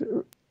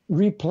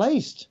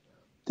replaced.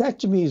 That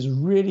to me is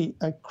really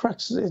a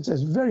crux. It's a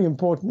very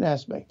important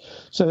aspect.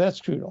 So that's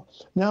crude oil.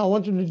 Now I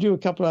wanted to do a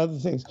couple of other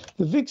things.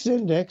 The VIX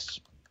index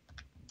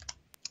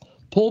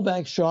pulled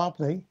back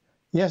sharply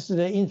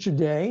yesterday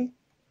intraday.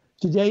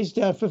 Today's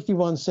down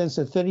 51 cents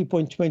at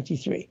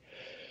 30.23.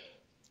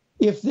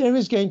 If there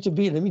is going to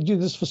be, let me do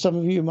this for some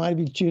of you who might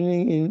be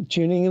tuning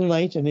in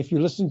late, and if you're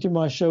listening to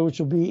my show, which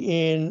will be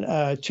in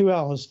 2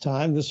 hours'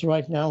 time, this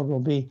right now it will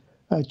be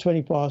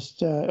 20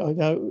 past,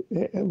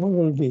 what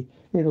will it be?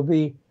 It'll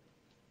be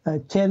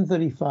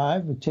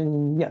 10:35,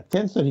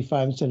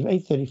 10:35 instead of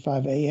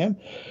 8:35 a.m.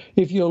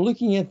 If you're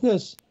looking at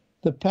this,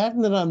 the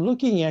pattern that I'm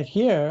looking at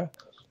here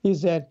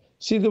is that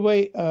See the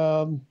way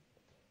on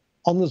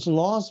this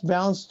last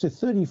bounce to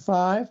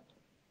 35,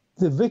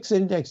 the VIX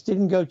index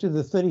didn't go to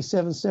the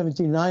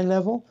 37.79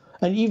 level.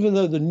 And even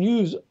though the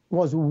news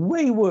was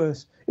way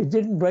worse, it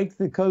didn't break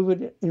the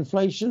COVID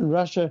inflation,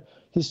 Russia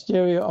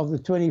hysteria of the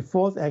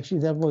 24th.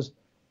 Actually, that was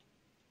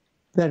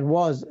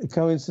a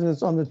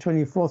coincidence. On the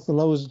 24th, the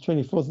low was the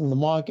 24th in the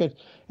market,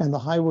 and the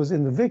high was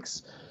in the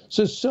VIX.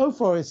 So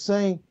far, it's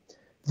saying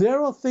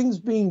there are things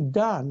being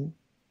done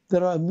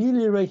that are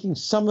ameliorating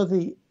some of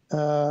the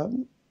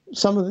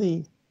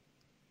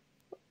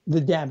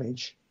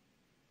damage.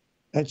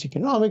 That's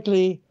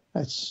economically,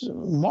 that's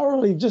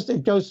morally, just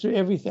it goes through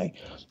everything.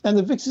 And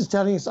the VIX is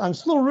telling us I'm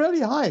still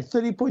really high at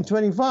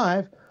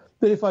 30.25,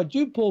 but if I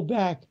do pull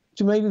back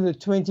to maybe the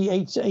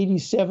 28 to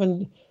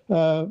 87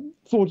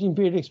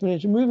 14-period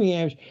exponential moving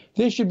average,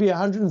 there should be a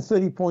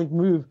 130-point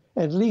move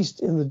at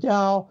least in the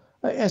Dow.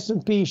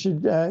 S&P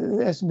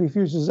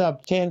futures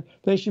up 10.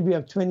 They should be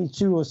up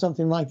 22 or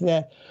something like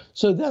that.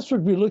 So that's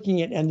what we're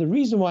looking at. And the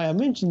reason why I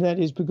mentioned that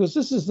is because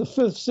this is the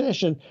 5th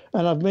session,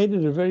 and I've made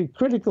it a very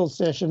critical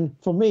session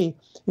for me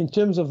in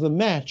terms of the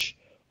match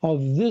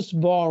of this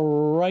bar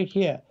right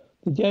here,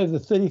 the day of the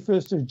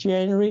 31st of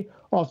January,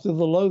 after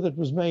the low that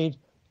was made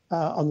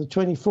on the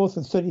 24th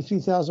at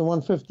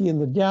 33,150 in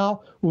the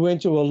Dow. We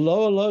went to a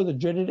lower low. The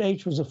dreaded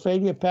H was a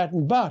failure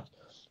pattern, but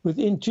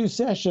within 2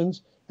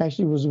 sessions,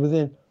 actually it was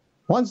within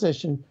 1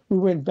 session, we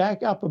went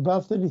back up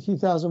above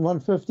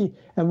 33,150,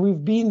 and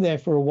we've been there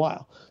for a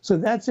while. So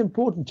that's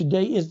important.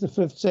 Today is the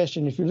 5th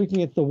session. If you're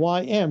looking at the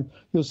YM,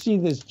 you'll see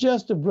there's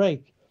just a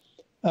break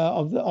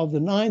of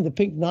the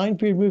pink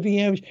 9-period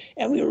moving average,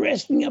 and we're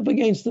resting up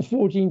against the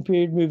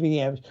 14-period moving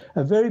average.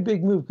 A very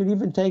big move could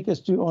even take us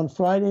to, on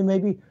Friday,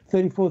 maybe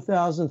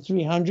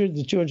 34,300,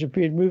 the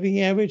 200-period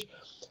moving average.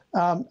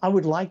 I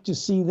would like to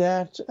see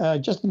that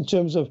just in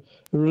terms of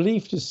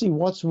relief to see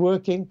what's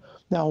working.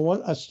 Now,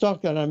 a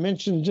stock that I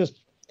mentioned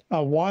just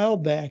a while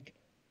back,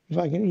 if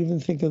I can even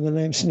think of the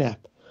name,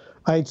 Snap.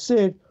 I'd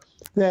said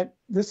that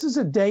this is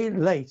a day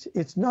late.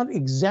 It's not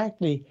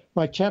exactly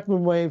my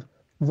Chapman wave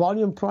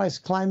volume price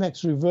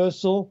climax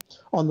reversal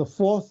on the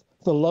 4th.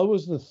 The low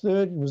was the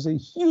 3rd. It was a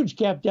huge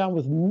gap down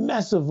with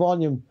massive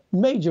volume,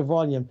 major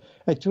volume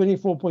at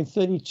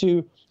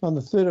 24.32 on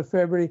the 3rd of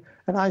February.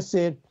 And I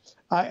said,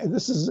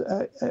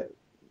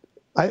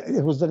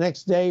 it was the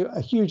next day,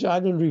 a huge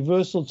island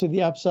reversal to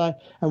the upside.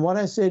 And what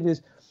I said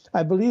is,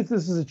 I believe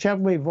this is a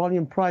Chapman wave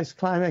volume price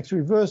climax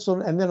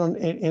reversal. And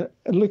then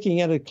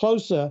looking at it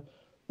closer,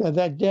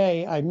 that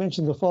day, I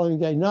mentioned the following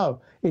day, no,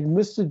 it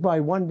missed it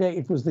by 1 day.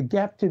 It was the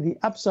gap to the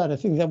upside. I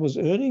think that was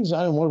earnings.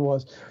 I don't know what it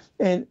was.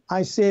 And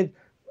I said,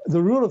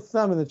 the rule of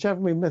thumb in the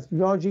Chapman wave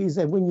methodology is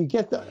that when you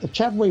get the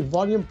Chapman wave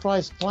volume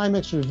price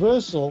climax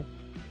reversal,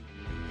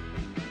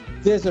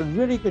 there's a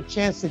really good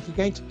chance that you're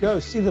going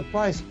to see the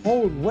price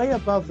hold way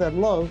above that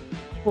low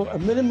for a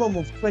minimum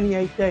of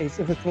 28 days.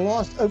 If it can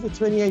last over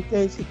 28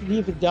 days, it can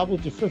even double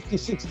to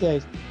 56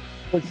 days.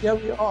 But here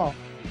we are.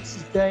 This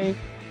is day,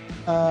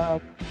 Are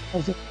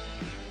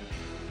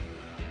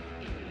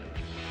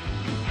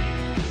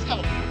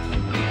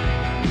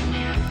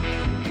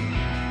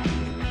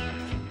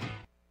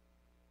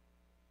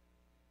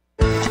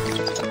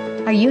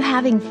you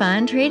having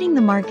fun trading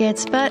the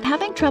markets but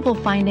having trouble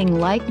finding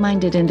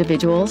like-minded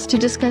individuals to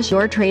discuss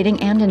your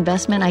trading and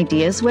investment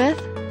ideas with?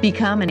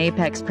 Become an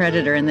apex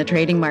predator in the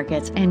trading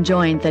markets and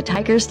join the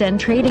Tiger's Den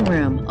Trading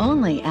Room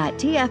only at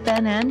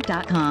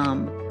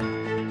TFNN.com.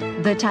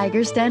 The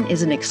Tiger's Den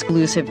is an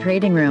exclusive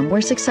trading room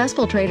where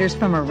successful traders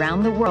from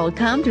around the world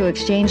come to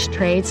exchange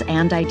trades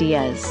and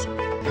ideas.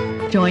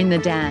 Join the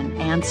den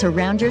and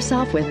surround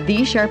yourself with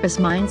the sharpest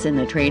minds in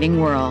the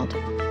trading world.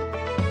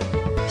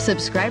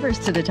 Subscribers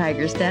to the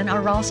Tiger's Den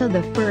are also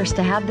the first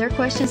to have their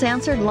questions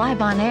answered live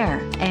on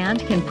air and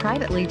can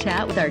privately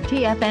chat with our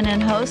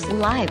TFNN hosts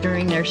live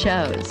during their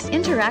shows.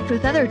 Interact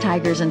with other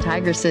Tigers and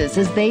Tigresses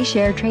as they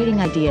share trading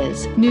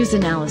ideas, news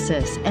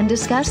analysis, and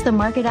discuss the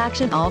market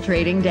action all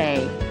trading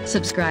day.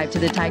 Subscribe to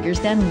the Tiger's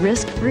Den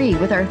risk-free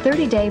with our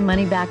 30-day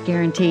money-back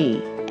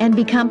guarantee and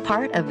become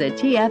part of the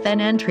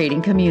TFNN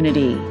trading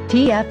community.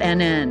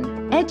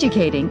 TFNN,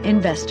 educating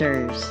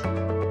investors.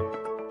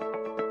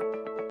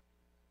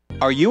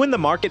 Are you in the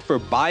market for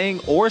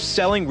buying or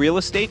selling real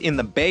estate in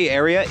the Bay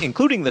Area,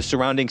 including the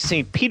surrounding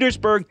St.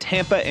 Petersburg,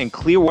 Tampa, and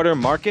Clearwater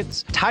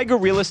markets? Tiger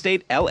Real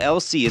Estate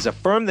LLC is a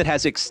firm that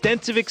has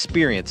extensive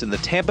experience in the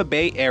Tampa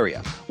Bay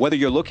area. Whether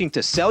you're looking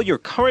to sell your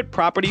current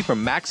property for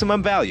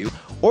maximum value,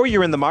 or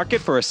you're in the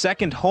market for a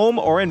second home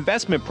or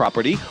investment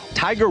property,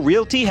 Tiger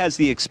Realty has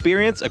the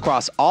experience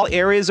across all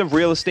areas of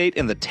real estate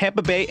in the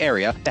Tampa Bay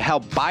area to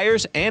help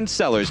buyers and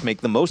sellers make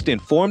the most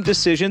informed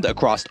decisions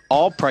across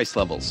all price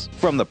levels.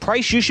 From the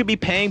price you should be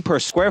paying per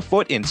square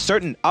foot in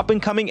certain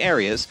up-and-coming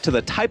areas to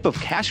the type of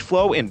cash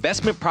flow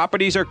investment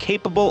properties are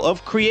capable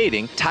of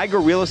creating, Tiger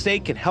Real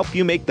Estate can help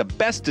you make the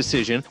best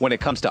decision when it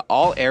comes to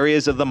all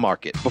areas of the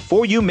market.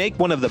 Before you make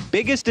one of the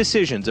biggest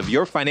decisions of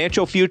your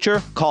financial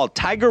future, call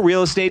Tiger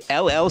Real Estate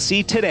LLC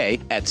LLC today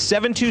at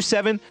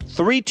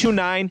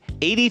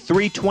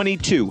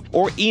 727-329-8322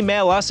 or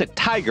email us at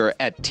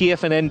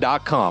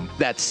tiger@tfnn.com.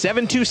 That's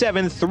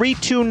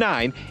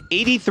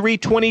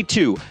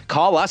 727-329-8322.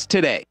 Call us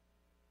today.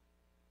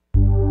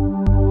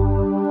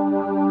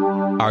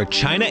 Are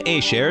China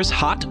A-shares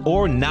hot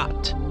or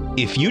not?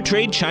 If you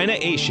trade China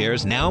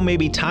A-shares, now may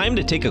be time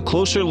to take a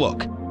closer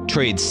look.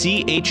 Trade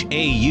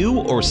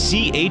CHAU or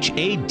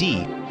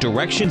CHAD,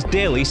 Directions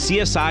Daily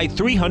CSI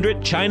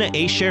 300 China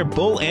A-share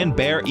Bull and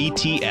Bear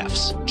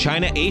ETFs.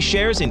 China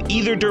A-shares in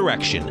either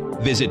direction.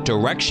 Visit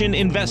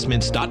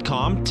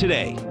directioninvestments.com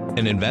today.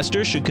 An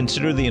investor should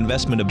consider the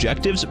investment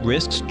objectives,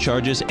 risks,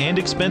 charges, and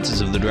expenses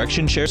of the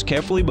Direction shares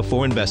carefully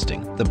before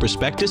investing. The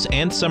prospectus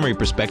and summary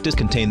prospectus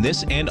contain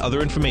this and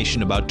other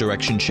information about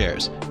Direction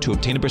shares. To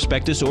obtain a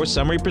prospectus or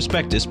summary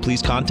prospectus,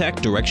 please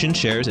contact Direction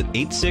shares at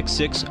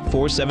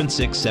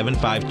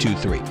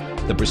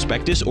 866-476-7523. The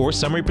prospectus or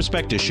summary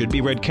prospectus should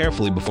be read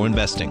carefully before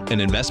investing.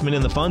 An investment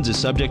in the funds is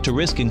subject to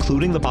risk,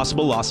 including the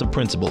possible loss of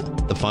principal.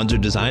 The funds are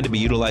designed to be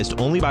utilized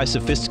only by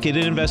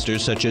sophisticated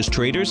investors such as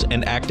traders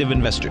and active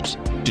investors.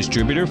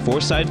 Distributor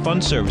Foreside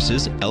Fund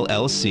Services,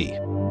 LLC.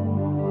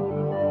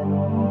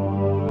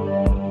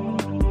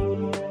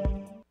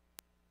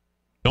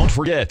 Don't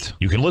forget,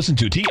 you can listen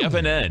to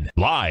TFNN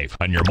live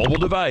on your mobile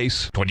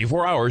device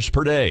 24 hours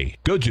per day.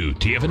 Go to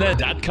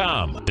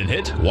TFNN.com, then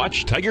hit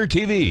Watch Tiger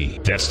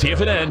TV. That's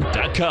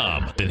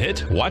TFNN.com, then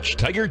hit Watch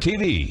Tiger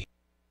TV.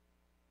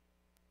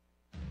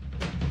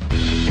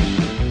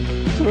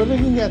 So we're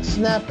looking at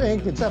Snap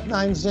Inc. It's up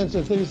 9 cents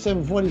at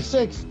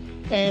 37.46.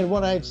 And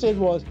what I had said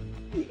was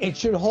it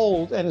should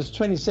hold, and it's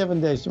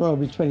 27 days. Tomorrow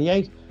will be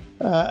 28.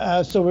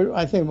 So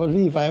I think we'll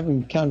leave. I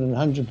haven't counted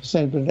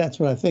 100%, but that's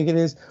what I think it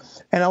is.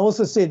 And I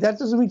also said that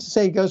doesn't mean to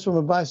say it goes from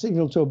a buy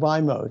signal to a buy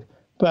mode.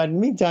 But in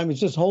the meantime, it's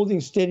just holding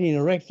steady in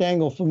a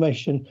rectangle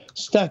formation,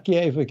 stuck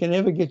here. If we can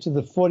ever get to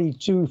the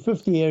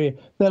 42.50 area,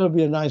 that'll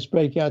be a nice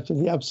breakout to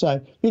the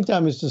upside.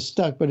 Meantime, it's just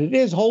stuck, but it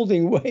is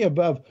holding way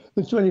above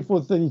the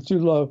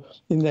 24.32 low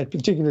in that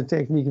particular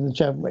technique in the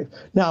Chapman wave.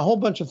 Now, a whole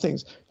bunch of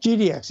things.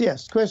 GDX,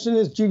 yes. Question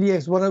is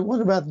GDX.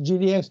 What about the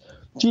GDX?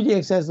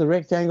 GDX has the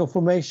rectangle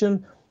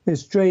formation.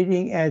 It's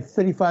trading at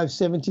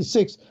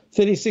 35.76.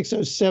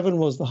 36.07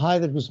 was the high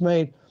that was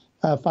made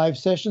 5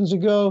 sessions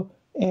ago.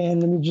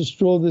 And let me just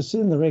draw this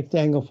in the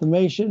rectangle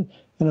formation.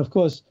 And of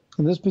course,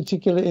 in this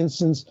particular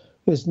instance,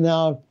 it's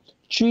now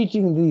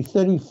treating the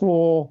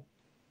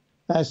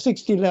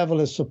 34.60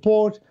 level as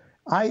support.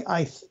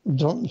 I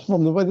don't,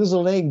 from the way there's a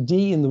leg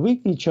D in the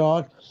weekly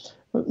chart,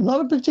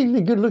 not a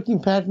particularly good looking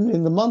pattern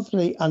in the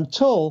monthly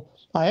until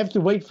I have to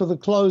wait for the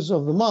close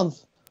of the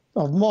month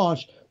of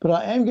March. But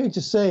I am going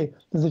to say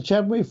that the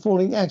Chapman wave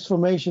falling axe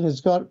formation has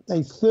got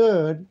a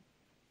third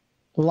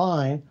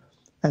line,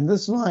 and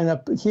this line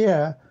up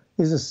here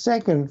is a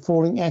second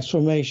falling axe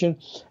formation,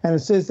 and it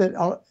says that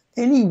on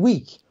any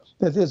week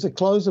that there's a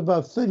close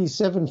above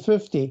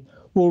 37.50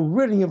 will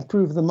really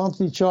improve the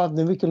monthly chart, and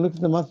then we can look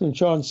at the monthly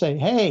chart and say,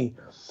 hey,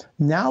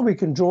 now we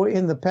can draw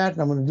in the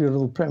pattern. I'm going to do a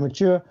little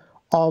premature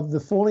of the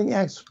falling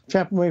axe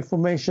Chapman wave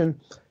formation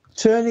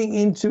turning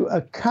into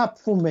a cup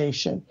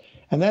formation,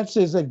 and that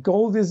says that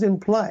gold is in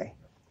play.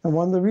 And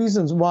one of the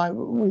reasons why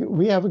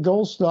we have a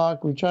gold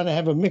stock, we're trying to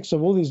have a mix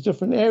of all these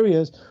different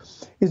areas,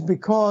 is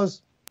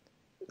because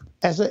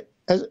as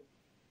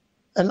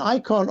an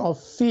icon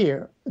of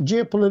fear,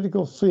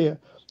 geopolitical fear,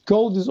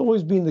 gold has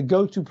always been the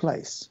go-to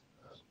place.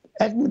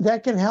 And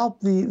that can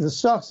help the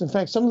stocks. In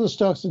fact, some of the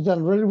stocks have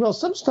done really well.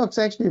 Some stocks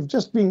actually have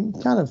just been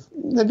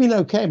they've been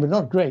okay, but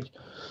not great.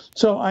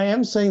 So I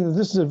am saying that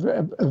this is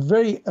a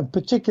very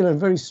particular,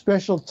 very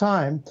special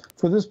time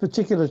for this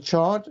particular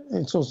chart.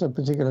 It's also a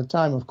particular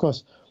time, of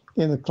course,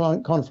 in the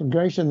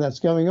conflagration that's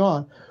going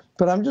on.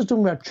 But I'm just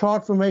talking about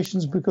chart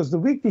formations because the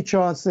weekly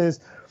chart says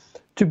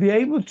to be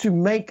able to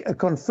make a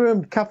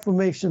confirmed cup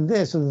formation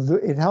there so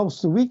that it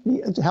helps the weekly,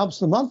 it helps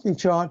the monthly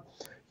chart,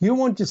 you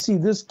want to see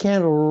this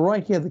candle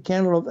right here, the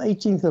candle of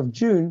 18th of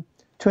June,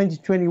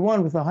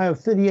 2021 with a high of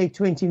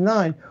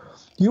 38.29.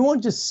 You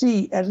want to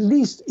see at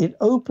least it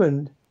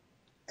opened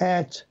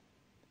at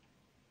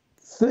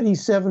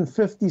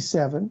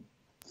 37.57,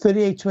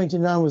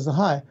 38.29 was the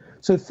high.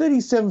 So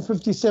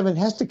 37.57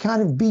 has to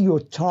kind of be your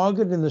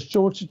target in the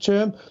shorter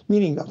term,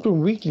 meaning I'm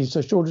talking weekly,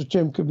 so shorter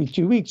term could be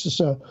 2 weeks or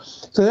so.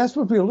 So that's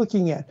what we're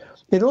looking at.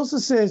 It also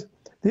says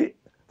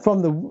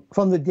from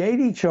the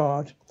daily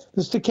chart,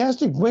 the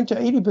stochastic went to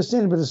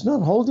 80%, but it's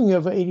not holding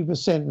over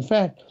 80%. In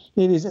fact,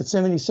 it is at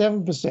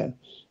 77%.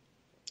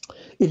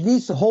 It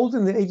needs to hold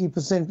in the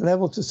 80%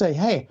 level to say,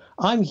 hey,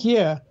 I'm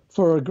here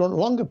for a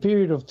longer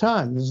period of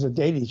time. This is a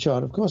daily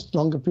chart, of course.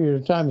 Longer period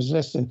of time is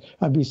less than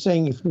I'd be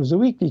saying if it was a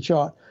weekly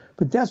chart.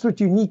 But that's what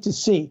you need to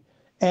see.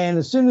 And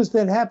as soon as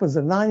that happens,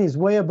 the 9 is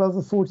way above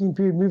the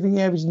 14-period moving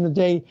average in the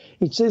day.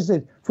 It says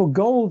that for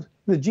gold,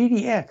 the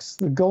GDX,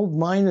 the gold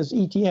miners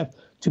ETF,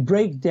 to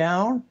break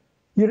down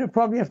you'd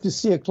probably have to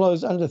see a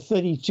close under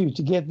 32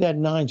 to get that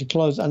 9 to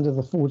close under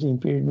the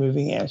 14-period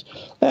moving average.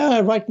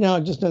 Right now, I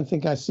just don't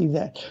think I see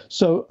that.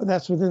 So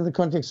that's within the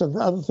context of the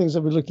other things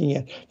that we're looking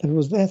at. That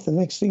was that. The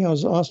next thing I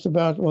was asked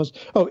about was,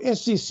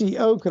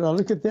 SCCO. Could I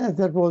look at that?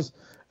 That was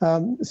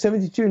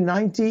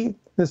 72.90.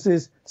 This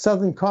is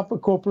Southern Copper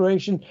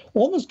Corporation.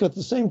 Almost got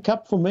the same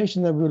cup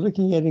formation that we were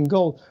looking at in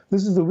gold.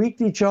 This is the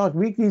weekly chart.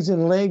 Weekly's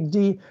in leg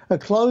D. A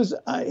close,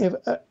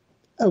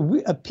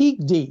 a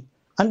peak D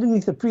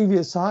underneath the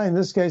previous high, in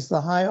this case,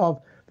 the high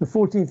of the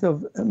 14th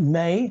of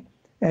May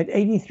at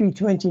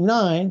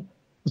 83.29,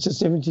 which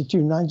is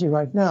 72.90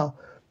 right now.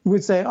 We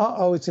would say,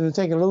 it's going to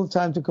take a little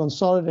time to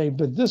consolidate,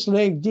 but this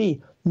leg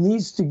D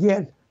needs to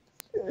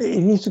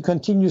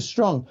continue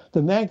strong.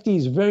 The MACD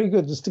is very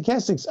good. The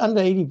stochastic's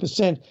under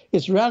 80%.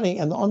 It's rallying,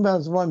 and the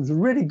on-balance volume is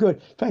really good.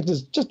 In fact,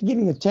 it's just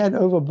getting a tad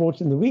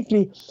overbought in the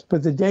weekly,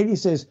 but the daily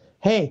says,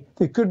 hey,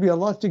 there could be a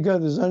lot to go.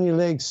 There's only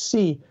leg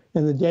C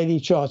in the daily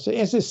chart. So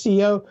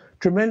SSCO,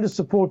 tremendous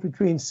support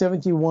between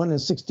 71 and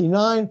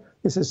 69.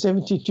 This is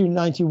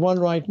 72.91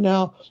 right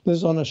now. This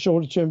is on a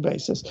shorter-term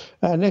basis.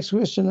 Next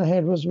question I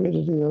had was, where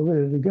did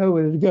it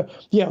go?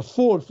 Yeah,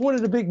 Ford. Ford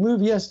had a big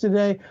move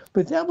yesterday,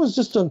 but that was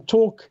just on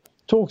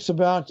talks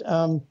about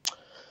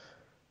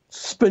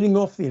spinning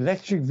off the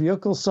electric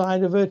vehicle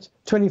side of it.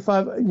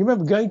 25. You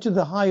remember going to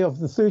the high of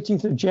the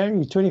 13th of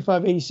January,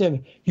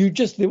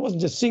 25.87. There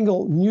wasn't a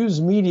single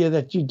news media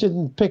that you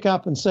didn't pick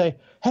up and say,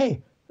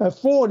 hey,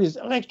 Ford is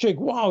electric.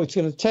 Wow, it's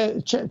going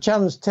to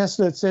challenge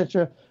Tesla,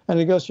 etc. And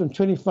it goes from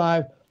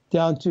 25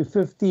 down to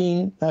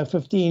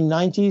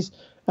 15.90s.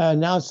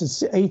 Now it's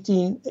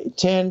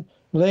 18.10.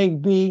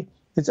 Leg B,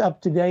 it's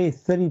up today,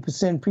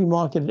 30%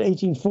 pre-market at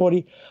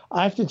 18.40.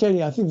 I have to tell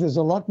you, I think there's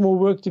a lot more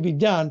work to be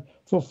done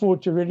for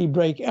Ford to really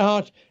break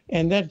out.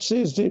 And that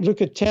says,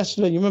 look at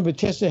Tesla. You remember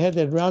Tesla had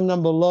that round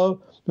number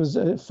low. It was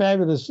a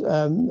fabulous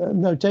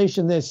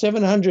notation there,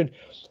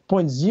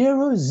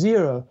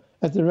 700.00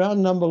 at the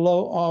round number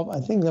low of,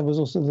 I think that was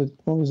also the,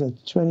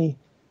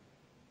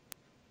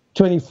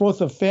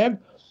 24th of Feb.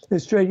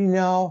 It's trading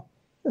now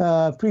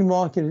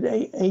pre-market at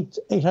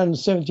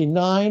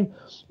 879.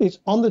 It's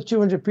on the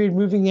 200-period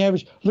moving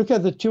average. Look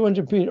at the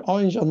 200-period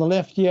orange on the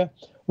left here.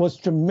 Was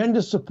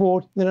tremendous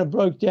support. Then it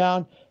broke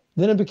down.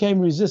 Then it became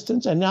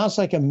resistance. And now it's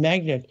like a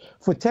magnet.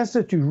 For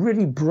Tesla to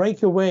really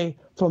break away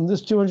from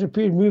this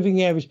 200-period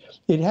moving average,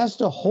 it has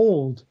to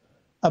hold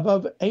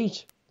above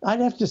 8. I'd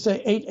have to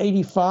say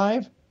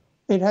 885.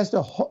 It has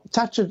to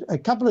touch it a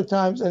couple of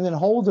times and then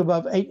hold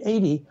above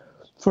 880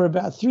 for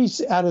about 3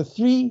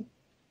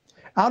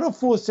 out of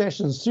 4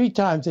 sessions. 3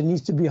 times it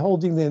needs to be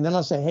holding there. And then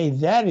I'll say, hey,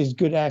 that is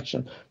good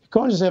action. You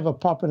can't just have a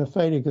pop and a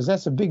failure because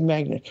that's a big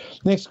magnet.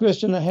 Next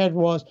question I had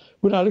was,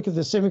 would I look at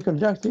the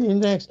semiconductor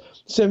index?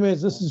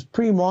 This is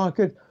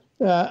pre-market,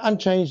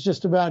 unchanged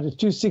just about at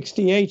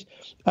 268.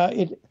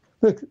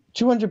 Look,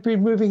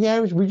 200-period moving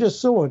average, we just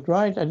saw it,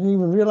 right? I didn't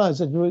even realize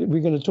that we're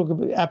going to talk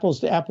about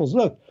apples to apples.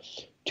 Look,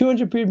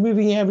 200-period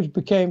moving average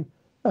became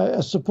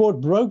a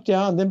support, broke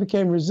down, then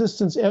became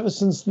resistance ever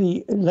since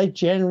the late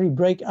January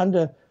break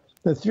under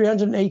the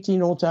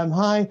 318 all-time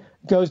high,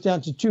 goes down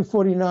to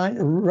 249,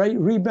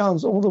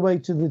 rebounds all the way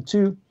to the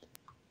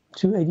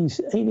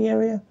 280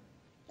 area,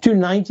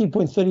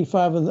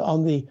 290.35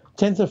 on the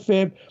 10th of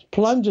Feb,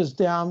 plunges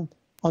down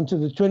onto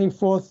the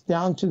 24th,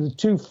 down to the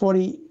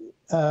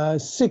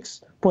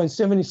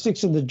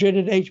 246.76 in the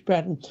dreaded H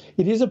pattern.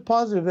 It is a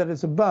positive that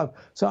it's above.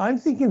 So I'm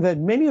thinking that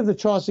many of the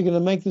charts are going to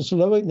make this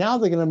lower. Now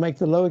they're going to make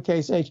the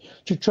lowercase h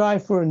to try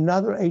for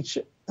another h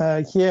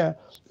here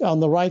on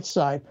the right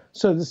side.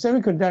 So the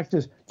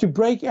semiconductors to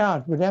break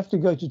out would have to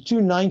go to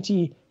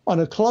 290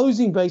 on a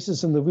closing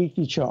basis in the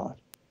weekly chart.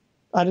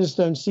 I just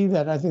don't see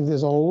that. I think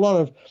there's a lot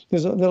of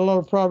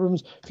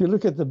problems. If you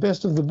look at the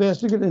best of the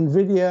best, look at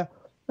NVIDIA.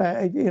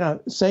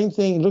 Same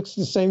thing, looks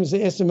the same as the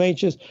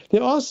SMHs.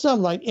 There are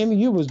some, like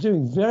MU was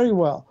doing very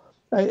well.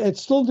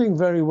 It's still doing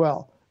very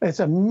well.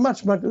 It's a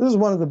much, this is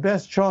one of the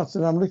best charts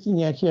that I'm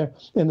looking at here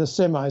in the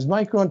semis.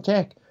 Micron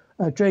Tech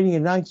trading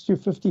at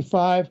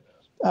 92.55,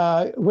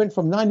 went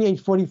from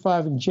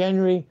 98.45 in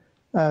January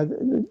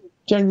the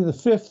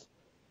 5th,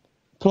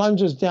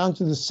 plunges down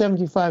to the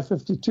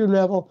 75.52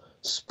 level,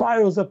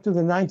 spirals up to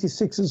the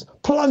 96s,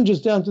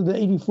 plunges down to the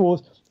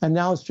 84th, and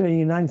now it's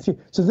trading at 93.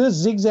 So this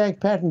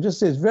zigzag pattern just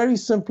says very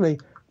simply,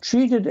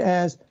 treat it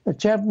as a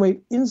Chapman wave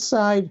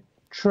inside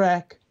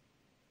track,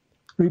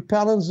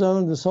 repellent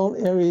zone, this whole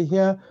area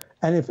here,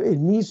 and if it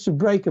needs to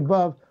break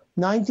above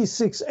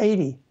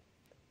 96.80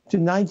 to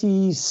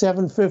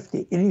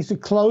 97.50, it needs to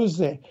close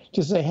there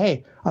to say,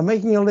 hey, I'm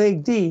making a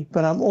leg D,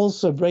 but I'm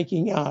also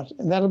breaking out,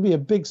 and that'll be a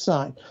big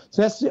sign.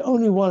 So that's the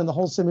only one in the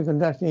whole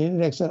semiconductor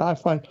index that I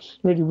find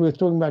really worth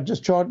talking about,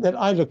 just chart that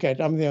I look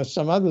at. I mean, there are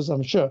some others,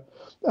 I'm sure.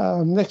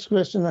 Next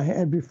question I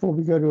had before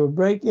we go to a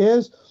break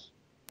is,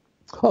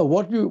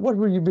 what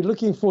will you be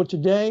looking for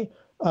today?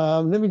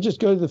 Let me just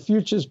go to the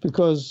futures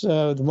because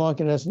the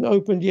market hasn't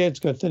opened yet.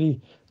 It's got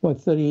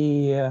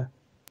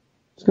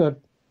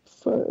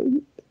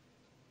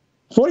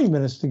 40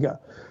 minutes to go.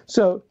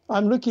 So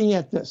I'm looking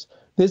at this.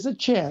 there's a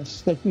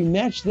chance that we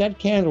match that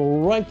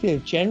candle right there,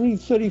 January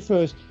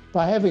 31st,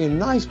 by having a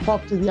nice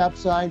pop to the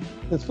upside.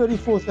 The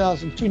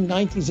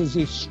 34,290s is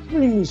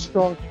extremely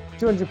strong,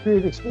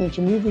 200-period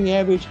exponential moving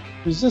average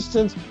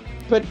resistance,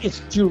 but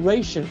it's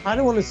duration. I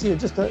don't want to see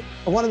just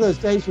one of those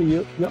days where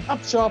you're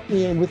up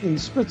sharply and within a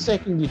split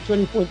second you're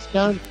 20 points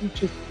down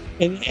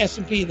in the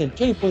S&P and then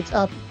 20 points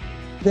up.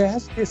 There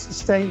has to be a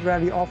sustained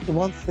rally after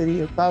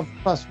 130 above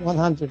plus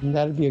 100, and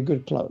that'd be a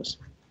good close.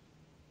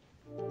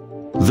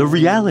 The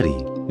reality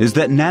is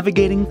that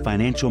navigating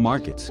financial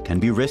markets can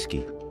be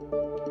risky.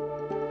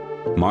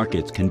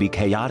 Markets can be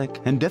chaotic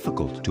and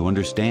difficult to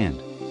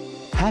understand.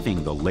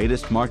 Having the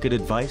latest market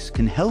advice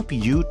can help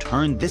you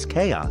turn this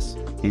chaos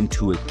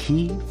into a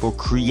key for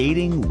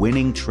creating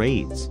winning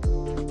trades.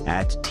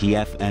 At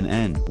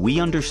TFNN, we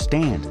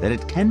understand that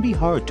it can be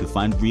hard to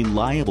find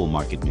reliable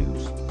market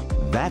news.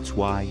 That's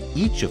why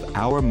each of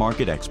our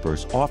market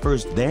experts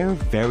offers their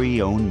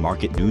very own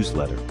market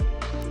newsletter,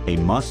 a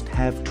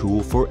must-have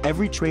tool for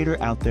every trader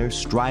out there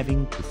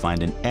striving to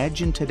find an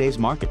edge in today's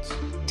markets.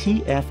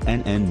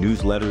 TFNN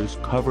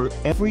newsletters cover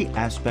every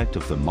aspect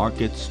of the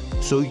markets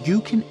so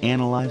you can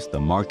analyze the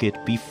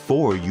market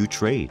before you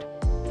trade.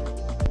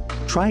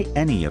 Try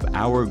any of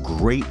our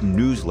great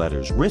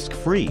newsletters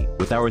risk-free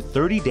with our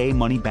 30-day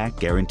money-back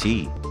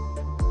guarantee.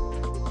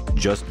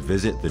 Just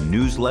visit the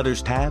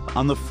Newsletters tab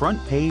on the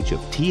front page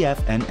of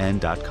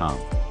TFNN.com.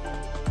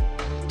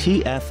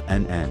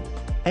 TFNN,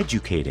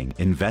 educating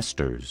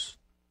investors.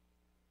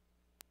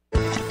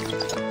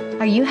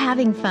 Are you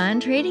having fun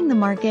trading the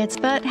markets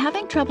but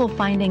having trouble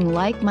finding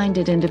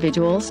like-minded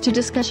individuals to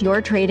discuss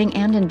your trading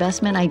and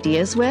investment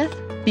ideas with?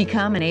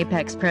 Become an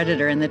apex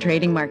predator in the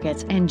trading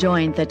markets and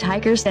join the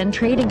Tiger's Den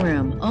trading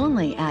room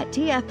only at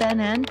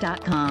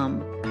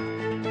TFNN.com.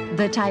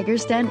 The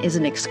Tiger's Den is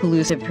an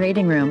exclusive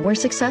trading room where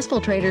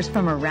successful traders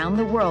from around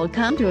the world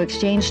come to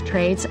exchange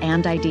trades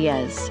and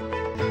ideas.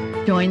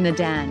 Join the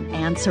den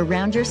and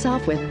surround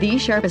yourself with the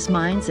sharpest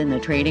minds in the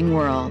trading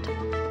world.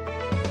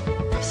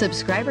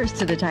 Subscribers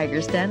to the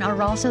Tiger's Den are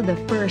also the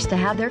first to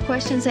have their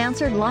questions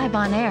answered live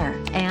on air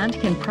and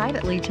can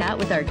privately chat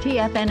with our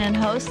TFNN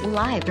hosts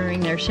live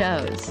during their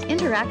shows.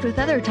 Interact with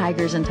other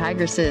Tigers and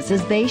Tigresses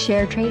as they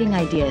share trading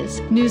ideas,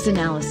 news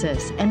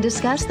analysis, and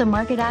discuss the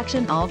market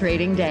action all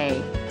trading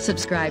day.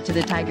 Subscribe to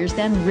the Tiger's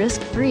Den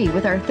risk-free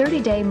with our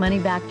 30-day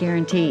money-back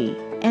guarantee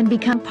and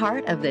become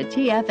part of the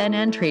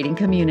TFNN trading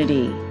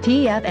community.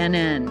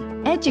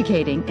 TFNN,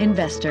 educating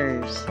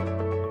investors.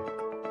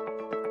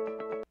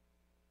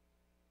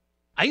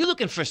 Are you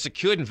looking for a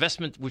secured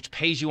investment which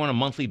pays you on a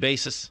monthly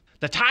basis?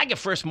 The Tiger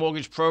First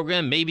Mortgage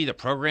Program may be the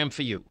program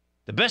for you.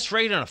 The best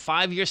rate on a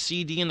 5-year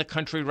CD in the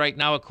country right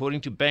now, according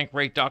to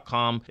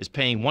Bankrate.com, is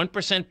paying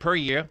 1% per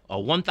year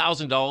or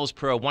 $1,000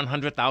 per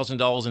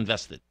 $100,000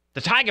 invested. The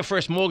Tiger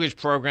First Mortgage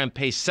Program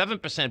pays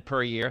 7%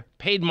 per year,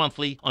 paid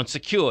monthly, on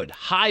secured,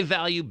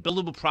 high-value,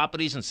 buildable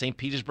properties in St.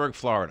 Petersburg,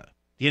 Florida.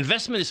 The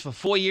investment is for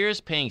 4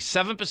 years, paying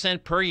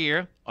 7% per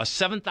year or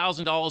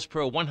 $7,000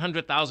 per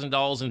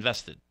 $100,000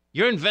 invested.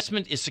 Your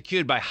investment is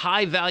secured by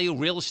high-value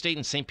real estate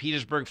in St.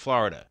 Petersburg,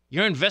 Florida.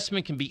 Your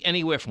investment can be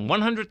anywhere from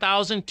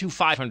 $100,000 to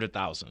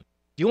 $500,000. Do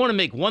you want to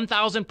make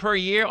 $1,000 per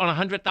year on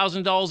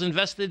 $100,000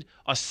 invested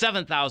or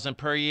 $7,000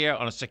 per year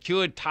on a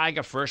secured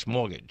Tiger First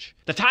mortgage?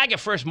 The Tiger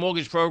First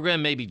Mortgage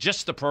Program may be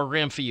just the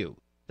program for you.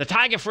 The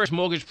Tiger First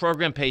Mortgage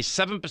Program pays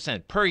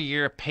 7% per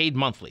year, paid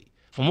monthly.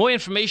 For more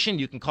information,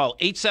 you can call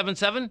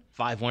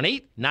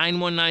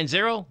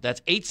 877-518-9190. That's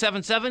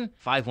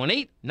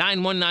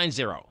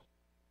 877-518-9190.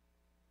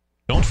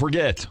 Don't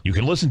forget, you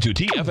can listen to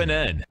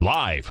TFNN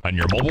live on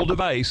your mobile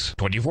device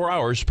 24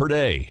 hours per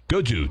day.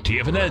 Go to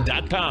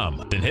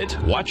TFNN.com, then hit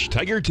Watch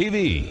Tiger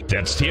TV.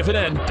 That's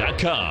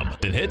TFNN.com,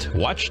 then hit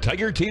Watch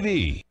Tiger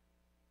TV.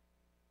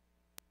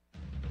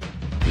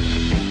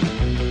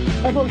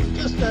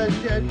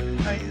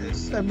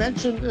 I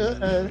mentioned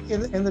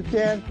in the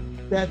den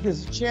that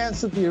there's a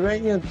chance that the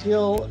Iranian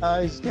deal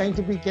is going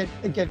to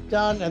get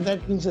done, and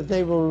that means that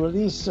they will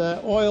release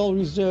oil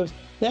reserves.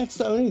 That's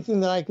the only thing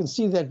that I can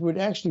see that would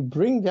actually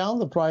bring down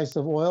the price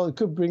of oil. It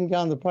could bring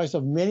down the price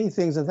of many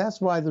things, and that's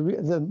why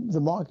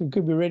the market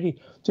could be ready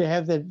to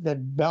have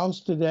that bounce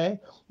today.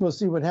 We'll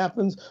see what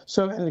happens.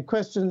 So, and the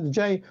question,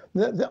 Jay,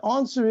 the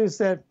answer is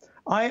that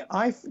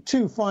I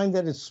too find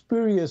that it's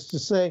spurious to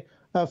say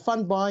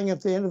fund buying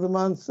at the end of the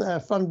month,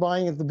 fund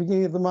buying at the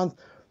beginning of the month.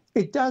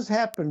 It does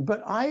happen,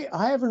 but I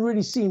haven't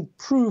really seen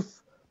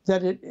proof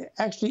that it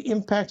actually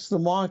impacts the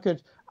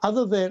market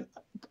other than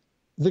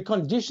the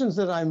conditions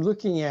that I'm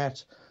looking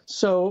at.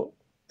 So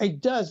it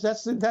does.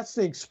 That's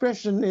the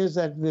expression, is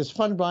that there's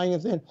fund buying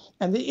at the end.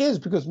 And there is,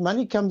 because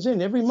money comes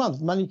in every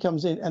month. Money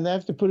comes in and they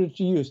have to put it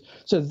to use.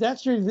 So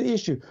that's really the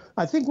issue.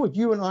 I think what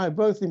you and I are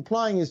both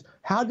implying is,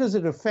 how does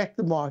it affect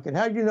the market?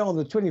 How do you know on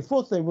the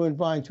 24th they weren't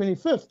buying,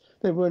 25th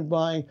they weren't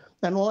buying?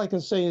 And all I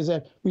can say is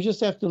that we just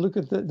have to look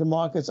at the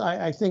markets.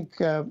 I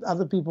think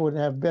other people would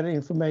have better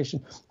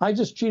information. I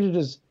just treat it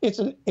as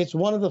it's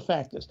one of the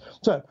factors.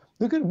 So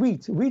Look at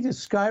wheat. Wheat is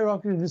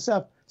skyrocketed. It's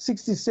up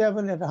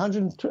 67 at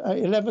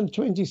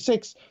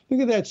 111.26.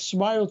 Look at that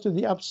spiral to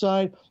the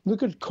upside.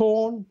 Look at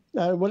corn.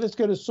 Well, let's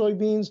go to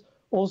soybeans.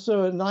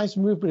 Also a nice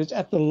move, but it's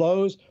at the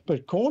lows.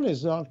 But corn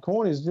is not.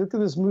 Corn is, look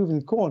at this move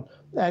in corn.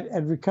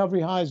 At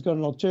recovery highs, got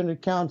an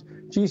alternate count,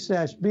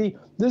 G/B.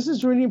 This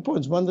is really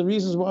important. It's one of the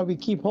reasons why we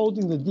keep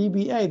holding the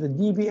DBA, the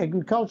DB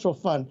Agricultural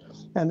Fund.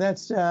 And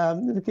that's, look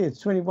at it,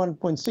 it's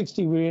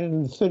 21.60. We're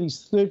in the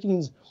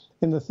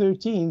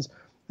 13s,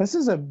 This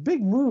is a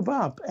big move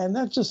up. And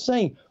that's just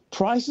saying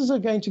prices are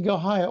going to go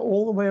higher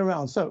all the way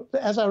around. So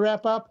as I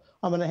wrap up,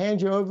 I'm going to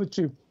hand you over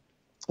to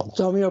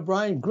Tommy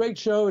O'Brien. Great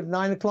show at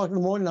 9 o'clock in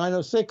the morning,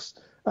 9:06,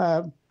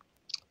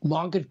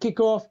 market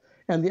kickoff.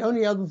 And the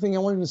only other thing I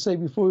wanted to say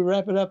before we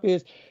wrap it up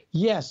is,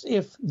 yes,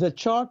 if the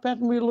chart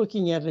pattern we're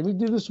looking at, let me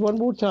do this one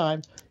more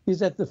time, is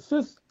that the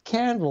fifth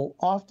candle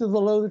after the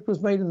low that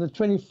was made on the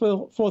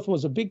 24th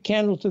was a big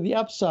candle to the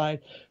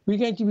upside, we're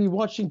going to be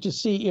watching to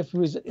see if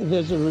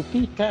there's a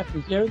repeat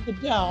pattern here in the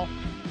Dow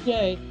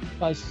today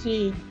by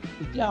seeing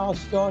the Dow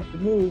start to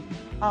move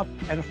up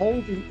and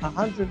holding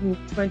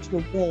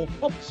 120 wall.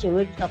 Oops,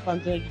 already up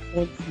under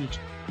 84 feet.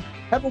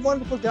 Have a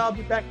wonderful day. I'll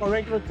be back my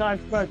regular time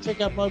tomorrow.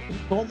 Check out my open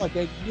call, my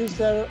daily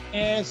newsletter,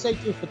 and stay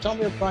tuned for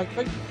Tommy O'Brien.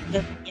 Great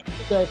every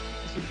day.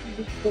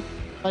 It's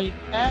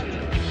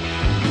a